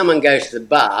 And if someone goes to the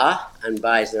bar and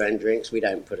buys their own drinks, we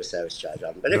don't put a service charge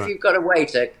on. But if you've got a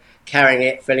waiter carrying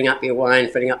it, filling up your wine,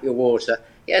 filling up your water,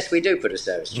 yes, we do put a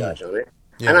service charge on it.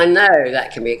 Yeah. And I know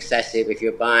that can be excessive if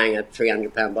you're buying a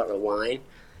 £300 bottle of wine,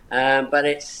 but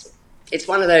it's it's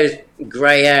one of those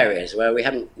grey areas where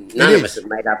none of us have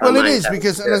made up our minds. Well, it is,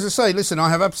 because, as I say, listen, I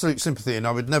have absolute sympathy, and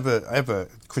I would never, ever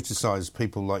criticise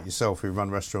people like yourself who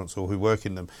run restaurants or who work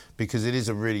in them, because it is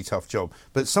a really tough job.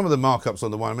 But some of the markups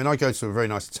on the wine, I mean, I go to a very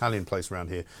nice Italian place around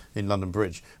here in London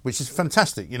Bridge, which is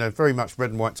fantastic, very much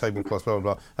red and white tablecloth, blah,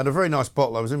 blah, blah. And a very nice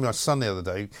bottle. I was with my son the other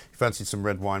day, he fancied some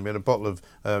red wine. We had a bottle of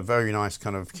very nice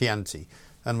kind of Chianti,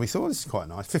 and we thought, this is quite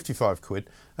nice, 55 quid.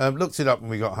 Looked it up when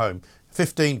we got home.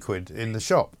 15 quid in the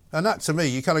shop. And that, to me,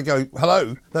 you kind of go,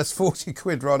 hello, that's 40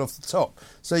 quid right off the top.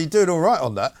 So you're doing all right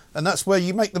on that, and that's where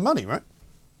you make the money, right?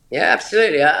 Yeah,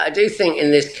 absolutely. I do think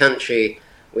in this country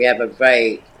we have a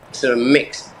very sort of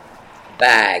mixed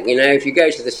bag. If you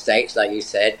go to the States, like you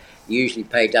said, you usually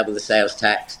pay double the sales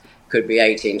tax, could be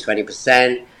 18,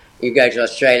 20%. You go to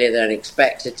Australia, they don't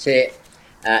expect a tip.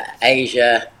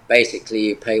 Asia, basically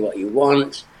you pay what you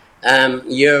want.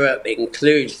 Europe, it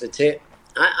includes the tip.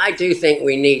 I do think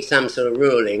we need some sort of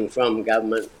ruling from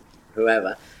government,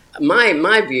 whoever.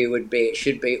 My view would be it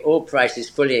should be all prices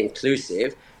fully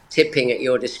inclusive, tipping at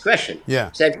your discretion.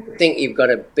 Yeah. So if you think you've got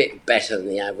a bit better than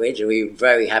the average, or you're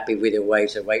very happy with your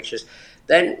waiter, waitress,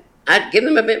 then give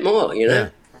them a bit more,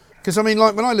 Yeah. Because, I mean,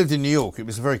 like when I lived in New York, it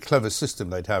was a very clever system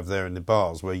they'd have there in the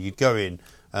bars where you'd go in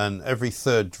and every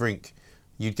third drink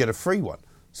you'd get a free one.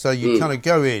 So you'd kind of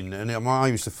go in, and I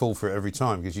used to fall for it every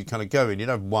time, because you'd kind of go in, you'd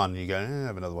have one, and you go,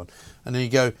 have another one. And then you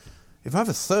go, if I have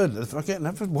a third, if I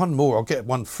have one more, I'll get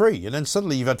one free. And then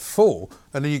suddenly you've had 4,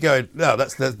 and then you go, no,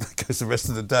 that goes the rest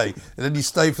of the day. And then you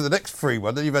stay for the next free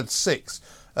one, then you've had 6.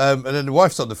 And then the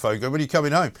wife's on the phone going, when are you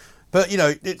coming home? But,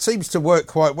 it seems to work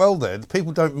quite well there. The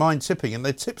people don't mind tipping, and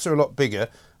their tips are a lot bigger.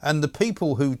 And the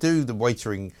people who do the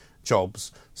waitering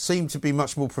jobs seem to be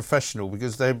much more professional,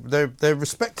 because they're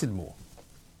respected more.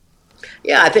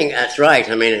 Yeah, I think that's right.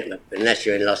 I mean, unless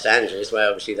you're in Los Angeles, where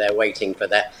obviously they're waiting for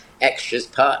their extras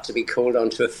part to be called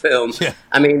onto a film. Yeah.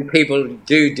 I mean, people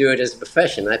do it as a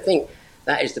profession. I think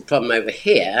that is the problem over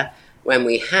here, when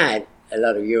we had a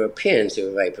lot of Europeans who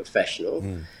were very professional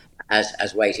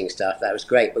as waiting staff. That was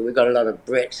great. But we've got a lot of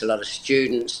Brits, a lot of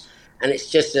students, and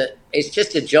it's just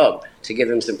a job to give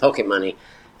them some pocket money.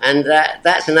 And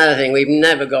that's another thing we've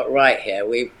never got right here.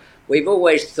 We've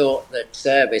always thought that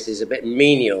service is a bit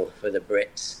menial for the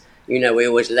Brits. We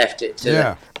always left it to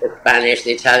the Spanish,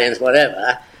 the Italians,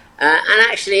 whatever. And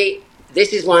actually,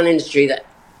 this is one industry that,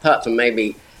 apart from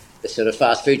maybe the sort of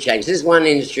fast food chains, this is one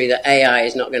industry that AI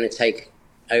is not going to take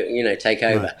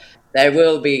over. Right. There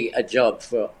will be a job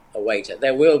for a waiter.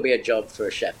 There will be a job for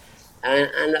a chef.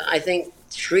 And I think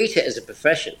treat it as a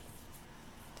profession.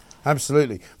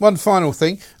 Absolutely. One final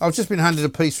thing. I've just been handed a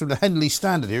piece from the Henley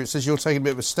Standard here. It says you're taking a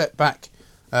bit of a step back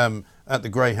at the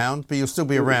Greyhound, but you'll still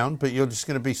be around, but you're just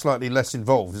going to be slightly less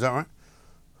involved. Is that right?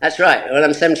 That's right. Well,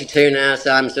 I'm 72 now,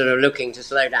 so I'm sort of looking to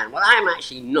slow down. Well, I'm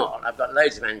actually not. I've got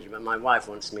loads of energy, but my wife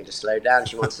wants me to slow down.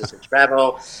 She wants us to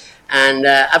travel. And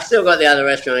I've still got the other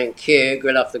restaurant in Kew,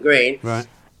 Grill Off the Green. Right.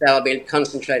 So I'll be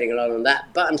concentrating a lot on that.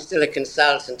 But I'm still a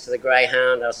consultant to the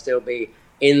Greyhound. I'll still be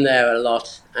in there a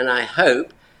lot. And I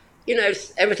hope,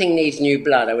 everything needs new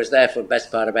blood. I was there for the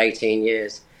best part of 18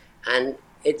 years. And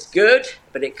it's good,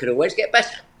 but it could always get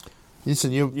better.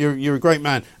 Listen, you're a great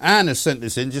man. Anne has sent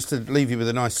this in just to leave you with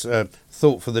a nice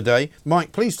thought for the day.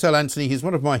 Mike, please tell Anthony he's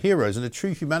one of my heroes and a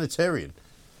true humanitarian.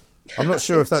 I'm not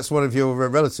sure if that's one of your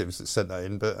relatives that sent that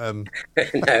in, but no.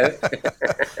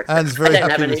 Anne's very I don't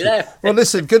happy have any left. Well,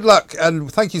 listen, good luck, and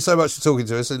thank you so much for talking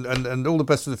to us, and all the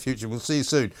best for the future. We'll see you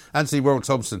soon. Anthony Worrell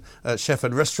Thompson, chef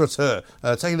and restaurateur,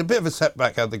 taking a bit of a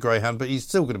setback out of the Greyhound, but he's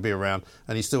still going to be around,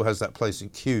 and he still has that place in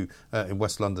Kew in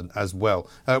West London as well.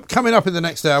 Coming up in the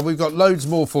next hour, we've got loads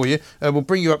more for you. We'll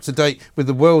bring you up to date with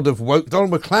the world of woke.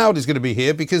 Donald McLeod is going to be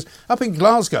here, because up in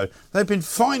Glasgow, they've been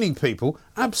fining people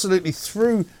absolutely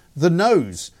through the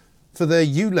nose for their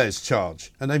ULEZ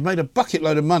charge, and they've made a bucket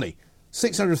load of money,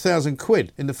 600,000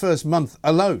 quid in the first month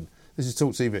alone. This is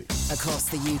Talk TV. Across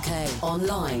the UK,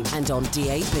 online and on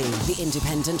DAB, the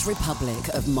Independent Republic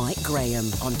of Mike Graham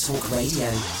on Talk Radio.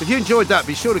 If you enjoyed that,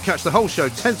 be sure to catch the whole show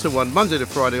 10 to 1 Monday to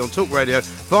Friday on Talk Radio,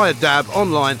 via DAB,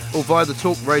 online or via the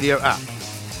Talk Radio app.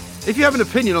 If you have an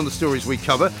opinion on the stories we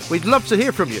cover, we'd love to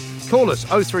hear from you. Call us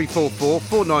 0344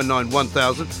 499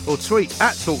 1000 or tweet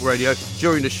at Talk Radio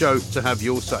during the show to have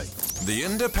your say. The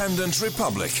Independent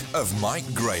Republic of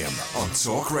Mike Graham on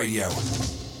Talk Radio.